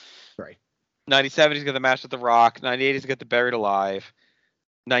Bulldog. Right. 97, he's got the match with The Rock. 98, he's got the Buried Alive.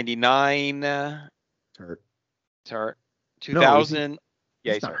 99. Hurt. It's hurt. No, 2000.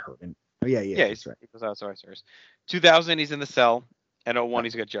 Yeah, he's he's not hurt. hurting. Oh yeah, Yeah, that's right. he goes out. Sorry. 2000, he's in the cell. And 01,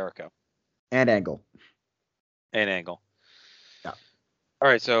 he's got Jericho And Angle. and Angle. Yeah. All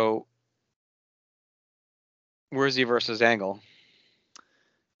right, so where's he versus Angle?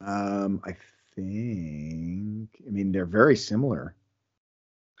 I think. I mean, they're very similar.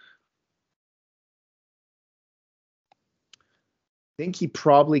 I think he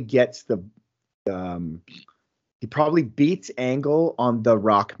probably gets the. He probably beats Angle on the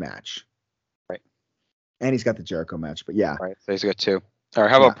Rock match. Right. And he's got the Jericho match, but yeah. Right, so he's got 2. All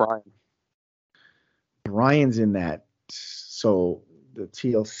right, how about Brian? Brian's in that. So the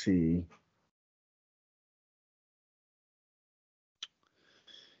TLC.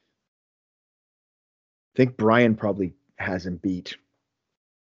 I think Brian probably has him beat.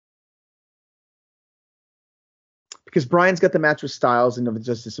 Because Brian's got the match with Styles, and it's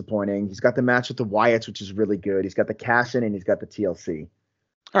just disappointing. He's got the match with the Wyatts, which is really good. He's got the cash-in, and he's got the TLC.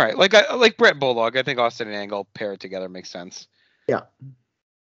 All right, like Brett Bulldog, I think Austin and Angle paired together makes sense. Yeah.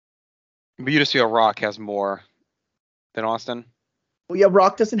 But you just feel Rock has more than Austin? Well, yeah,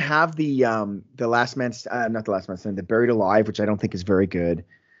 Rock doesn't have the Last Man, not the Last Man Standing, the Buried Alive, which I don't think is very good.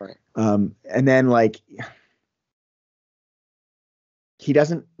 Right. And then like he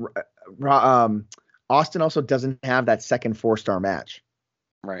doesn't. Austin also doesn't have that second 4-star match.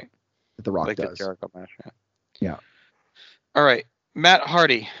 Right. That the Rock like does. The Jericho match. Yeah. All right, Matt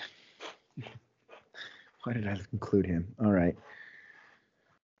Hardy. Why did I include him? All right.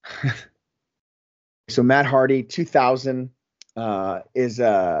 So Matt Hardy, 2000, is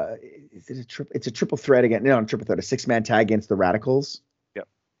it's a triple threat again. No, triple threat, a 6-man tag against the Radicals. Yep.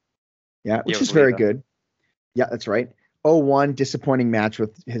 Yeah, which is very good. Yeah, that's right. 01, disappointing match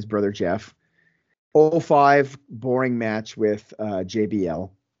with his brother Jeff. 05, boring match with JBL.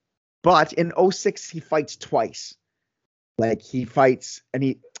 But in 06, he fights twice. Like he fights, and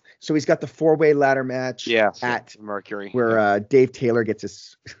he's got the 4-way ladder match at Mercury, where Dave Taylor gets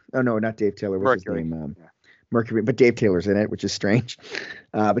his. Oh no, not Dave Taylor. What's Mercury. his name? Mercury, but Dave Taylor's in it, which is strange.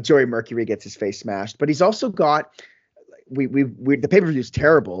 But Joey Mercury gets his face smashed. But he's also got we the pay-per-view is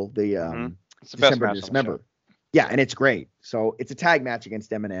terrible. The it's the best December match to December. Yeah, and it's great. So it's a tag match against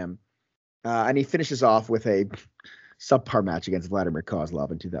Eminem, and he finishes off with a subpar match against Vladimir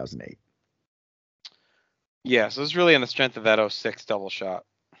Kozlov in 2008. Yeah, so it's really on the strength of that 06 double shot.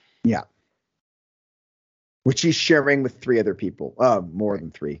 Yeah. Which he's sharing with 3 other people. More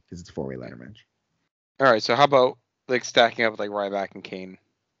than 3, because it's a 4-way ladder match. All right, so how about like stacking up with like Ryback and Kane?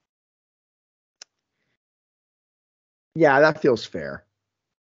 Yeah, that feels fair.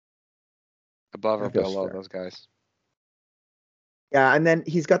 Above or below those guys? Yeah, and then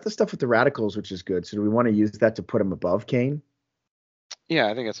he's got the stuff with the Radicals, which is good. So do we want to use that to put him above Kane? Yeah,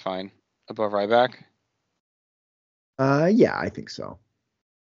 I think it's fine. Above Ryback? Yeah, I think so.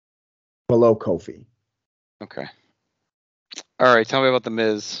 Below Kofi. Okay. All right, tell me about The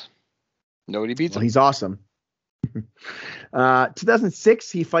Miz. Nobody beats him. He's awesome.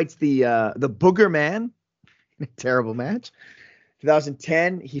 2006, he fights the Booger Man in a terrible match.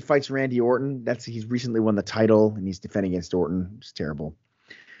 2010, he fights Randy Orton. He's recently won the title, and he's defending against Orton. It's terrible.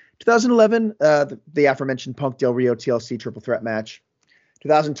 2011, the aforementioned Punk Del Rio TLC triple threat match.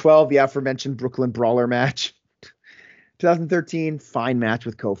 2012, the aforementioned Brooklyn Brawler match. 2013, fine match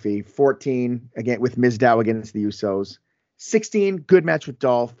with Kofi. 14, again with Mizdow against the Usos. 16, good match with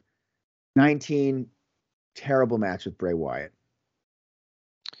Dolph. 19, terrible match with Bray Wyatt.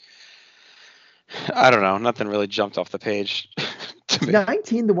 I don't know. Nothing really jumped off the page.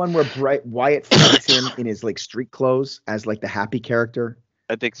 19, the one where Bray Wyatt fights him in his like street clothes as like the happy character.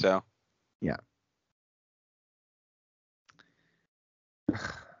 I think so. Yeah.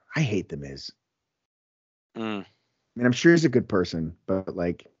 I hate The Miz. I mean, I'm sure he's a good person, but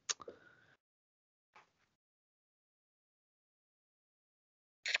like,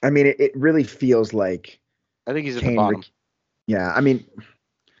 I mean, it really feels like I think he's at the bottom. Yeah, I mean,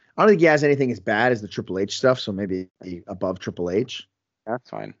 I don't think he has anything as bad as the Triple H stuff, so maybe above Triple H. That's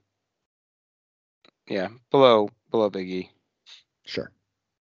fine. Yeah, below Big E. Sure.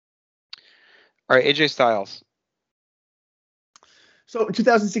 All right, AJ Styles. So in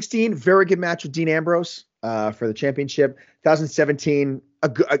 2016, very good match with Dean Ambrose for the championship. 2017,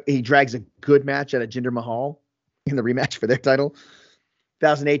 he drags a good match out of Jinder Mahal in the rematch for their title.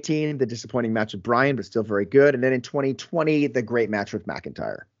 2018, the disappointing match with Bryan, but still very good. And then in 2020, the great match with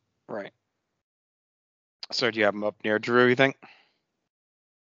McIntyre. Right. So do you have him up near Drew, you think?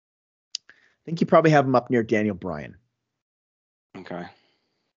 I think you probably have him up near Daniel Bryan. Okay.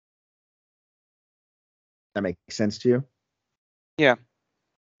 That makes sense to you? Yeah.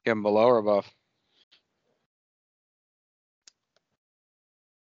 Give him below or above?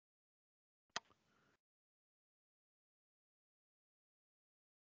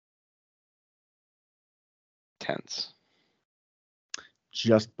 Tense.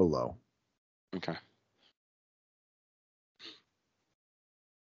 Just below. Okay.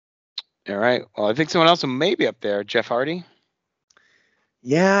 All right. Well, I think someone else who may be up there, Jeff Hardy.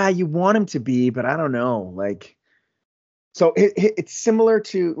 Yeah, you want him to be, but I don't know. Like, so it's similar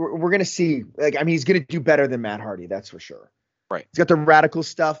to we're gonna see. Like, I mean, he's gonna do better than Matt Hardy, that's for sure. Right. He's got the radical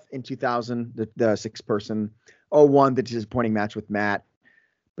stuff in 2000, the 6-person. 01, the disappointing match with Matt.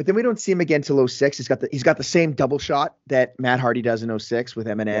 But then we don't see him again till 06. He's got the same double shot that Matt Hardy does in 06 with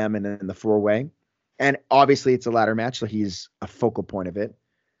Eminem and then the 4-way. And obviously it's a ladder match, so he's a focal point of it.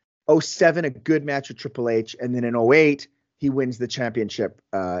 07, a good match with Triple H. And then in 08, he wins the championship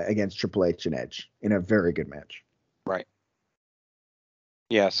against Triple H and Edge in a very good match. Right.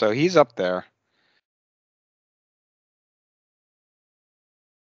 Yeah, so he's up there.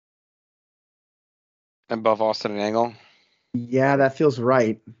 Above Austin and Angle. Yeah, that feels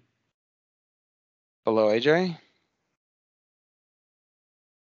right. Below AJ?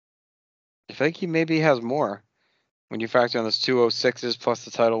 I think he maybe has more when you factor in those 206s plus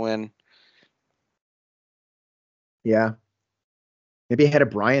the title win. Yeah. Maybe ahead of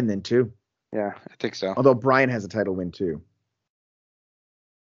Bryan then too. Yeah, I think so. Although Bryan has a title win too.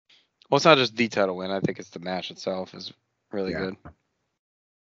 Well, it's not just the title win. I think it's the match itself is really good.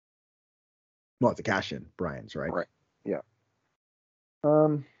 Well, it's a cash in, Bryan's, right? Right. Yeah.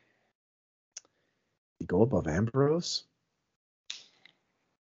 You go above Ambrose?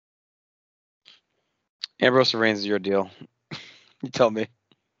 Ambrose Reigns is your deal. You tell me.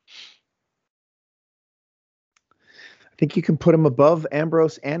 I think you can put him above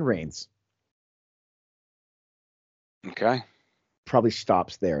Ambrose and Reigns. Okay. Probably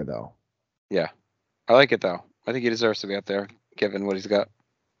stops there though. Yeah. I like it though. I think he deserves to be up there given what he's got.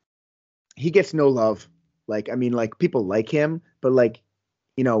 He gets no love. Like, I mean, like people like him, but like,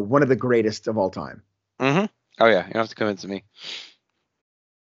 you know, one of the greatest of all time. Mm-hmm. Oh yeah, you don't have to convince me.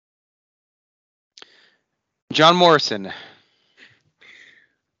 John Morrison.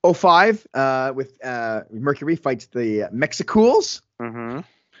 05, with Mercury fights the Mexicools. Mm-hmm.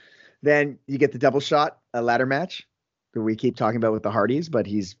 Then you get the double shot, a ladder match that we keep talking about with the Hardys, but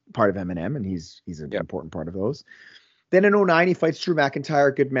he's part of Eminem and he's an important part of those. Then in 09, he fights Drew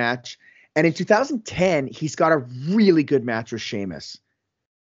McIntyre, good match. And in 2010, he's got a really good match with Sheamus.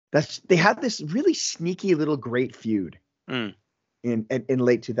 They had this really sneaky little great feud in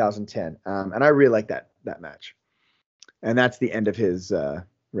late 2010. And I really like that match. And that's the end of his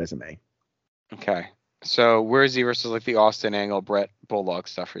resume. Okay. So where is he versus like the Austin Angle, Brett Bulldog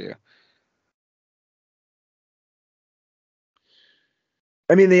stuff for you?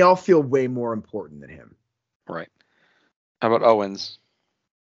 I mean, they all feel way more important than him. Right. How about Owens?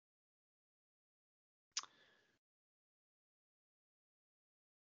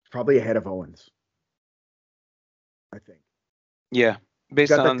 Probably ahead of Owens, I think. Yeah.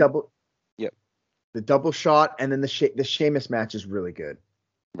 Based on that double. Yep. The double shot and then the Sheamus match is really good.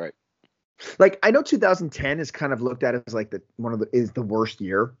 Right. Like I know 2010 is kind of looked at as like is the worst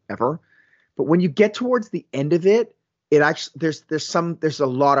year ever, but when you get towards the end of it, it actually there's a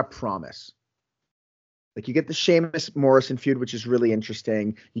lot of promise. Like you get the Sheamus Morrison feud, which is really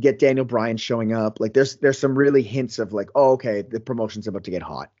interesting. You get Daniel Bryan showing up. Like there's some really hints of like, oh, okay, the promotion's about to get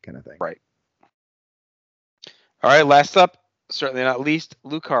hot kind of thing. Right. All right. Last up, certainly not least,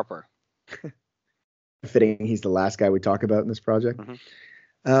 Luke Harper. Fitting he's the last guy we talk about in this project.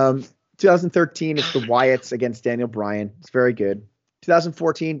 Mm-hmm. 2013, it's the Wyatts against Daniel Bryan. It's very good.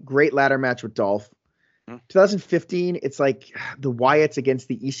 2014, great ladder match with Dolph. 2015, it's like the Wyatts against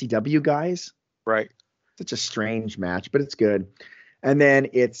the ECW guys. Right. Such a strange match, but it's good. And then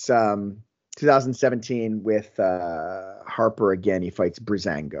it's 2017 with Harper again. He fights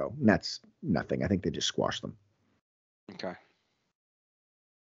Breezango. And that's nothing. I think they just squashed them. Okay.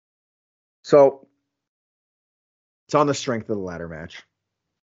 So it's on the strength of the ladder match.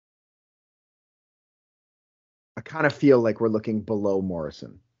 I kind of feel like we're looking below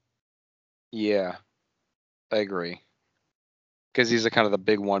Morrison. Yeah, I agree. Because these are kind of the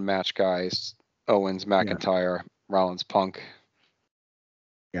big one match guys. Owens, McIntyre, Rollins, Punk.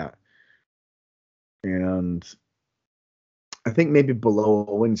 Yeah. And I think maybe below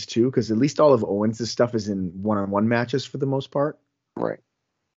Owens too, because at least all of Owens' stuff is in one-on-one matches for the most part. Right.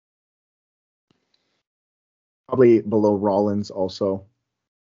 Probably below Rollins also.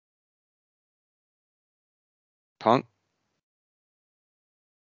 Punk.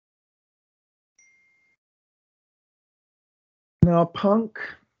 No, Punk.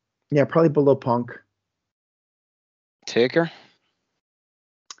 Yeah, probably below Punk. Taker.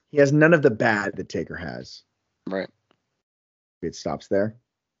 He has none of the bad that Taker has. Right. It stops there.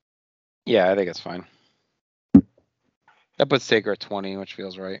 Yeah, I think it's fine. That puts Taker at 20, which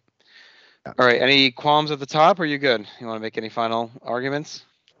feels right. Yeah. All right. Any qualms at the top? Or are you good? You want to make any final arguments?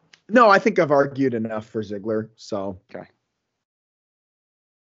 No, I think I've argued enough for Ziggler. So. Okay.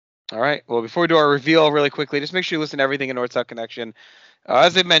 All right. Well, before we do our reveal really quickly, just make sure you listen to everything in North-South Connection.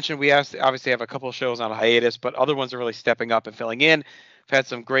 As I mentioned, we obviously have a couple of shows on hiatus, but other ones are really stepping up and filling in. We've had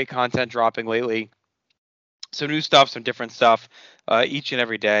some great content dropping lately. Some new stuff, some different stuff each and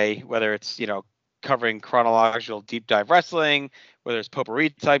every day, whether it's, covering chronological deep dive wrestling, whether it's potpourri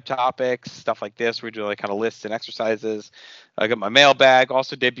type topics, stuff like this. We do like kind of lists and exercises. I got my mailbag.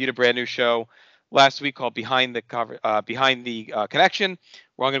 Also debuted a brand new show last week called Behind the Connection,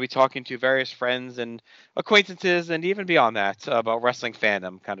 where I'm going to be talking to various friends and acquaintances and even beyond that about wrestling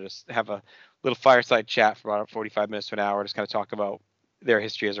fandom. Kind of just have a little fireside chat for about 45 minutes to an hour, just kind of talk about their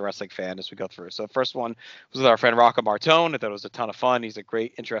history as a wrestling fan as we go through. So the first one was with our friend Rocco Martone. I thought it was a ton of fun. He's a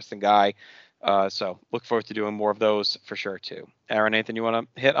great, interesting guy. So look forward to doing more of those for sure too. Aaron, anything you want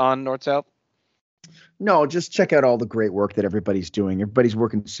to hit on North-South? No, just check out all the great work that everybody's doing. Everybody's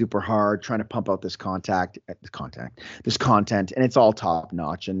working super hard, trying to pump out this content, and it's all top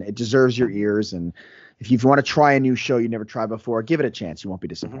notch, and it deserves your ears. And if you want to try a new show you never tried before, give it a chance. You won't be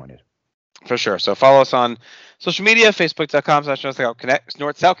disappointed. For sure. So follow us on social media,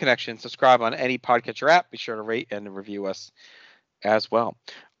 facebook.com/North-South Connection. Subscribe on any podcatcher app. Be sure to rate and review us as well.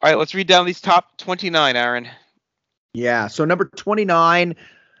 All right, let's read down these top 29, Aaron. Yeah. So number 29,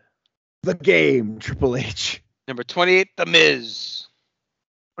 The Game, Triple H. Number 28, The Miz.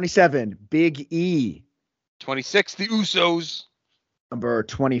 27, Big E. 26, The Usos. Number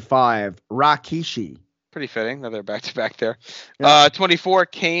 25, Rikishi. Pretty fitting. They're back to back there. Yeah. 24,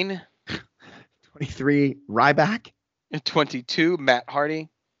 Kane. 23, Ryback. And 22, Matt Hardy.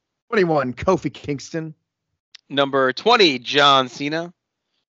 21, Kofi Kingston. Number 20, John Cena.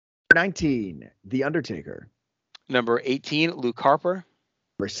 19, The Undertaker. Number 18, Luke Harper.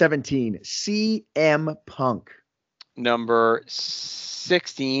 Number 17, CM Punk. Number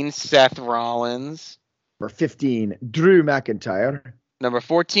 16, Seth Rollins. Number 15, Drew McIntyre. Number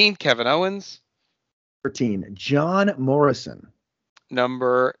 14, Kevin Owens. 13, John Morrison.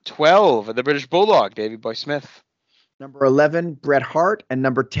 Number 12, the British Bulldog, Davey Boy Smith. Number 11, Bret Hart. And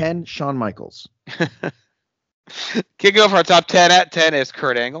number 10, Shawn Michaels. Kicking off our top 10 at 10 is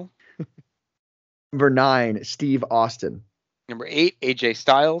Kurt Angle. Number 9, Steve Austin. Number 8, AJ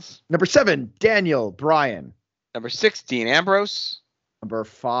Styles. Number 7, Daniel Bryan. Number 6, Dean Ambrose. Number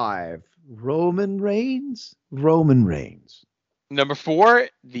 5, Roman Reigns. Roman Reigns. Number 4,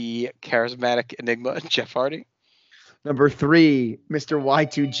 the charismatic enigma, Jeff Hardy. Number 3, Mr.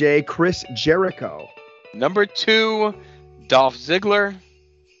 Y2J, Chris Jericho. Number 2, Dolph Ziggler.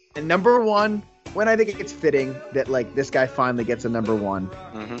 And number 1, when I think it's fitting that this guy finally gets a number 1,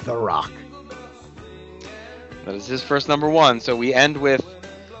 The Rock. That is his first number 1. So we end with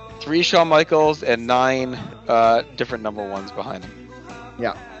 3 Shawn Michaels and 9 different number 1s behind him.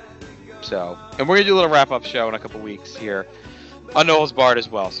 Yeah. So, and we're going to do a little wrap-up show in a couple weeks here on Noel's Bard as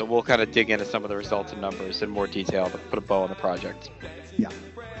well. So we'll kind of dig into some of the results and numbers in more detail to put a bow on the project. Yeah,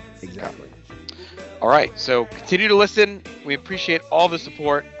 exactly. All right. So continue to listen. We appreciate all the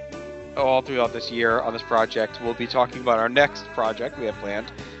support all throughout this year on this project. We'll be talking about our next project we have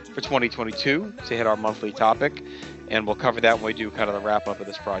planned for 2022 to hit our monthly topic, and we'll cover that when we do kind of the wrap up of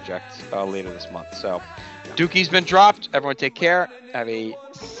this project later this month. So Dookie's been dropped. Everyone take care. Have a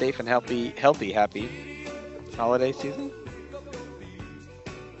safe and happy holiday season.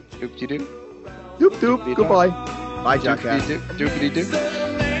 Doop-de-doo. Doop doop. Goodbye. Bye, Jackass. Doop-de-doo.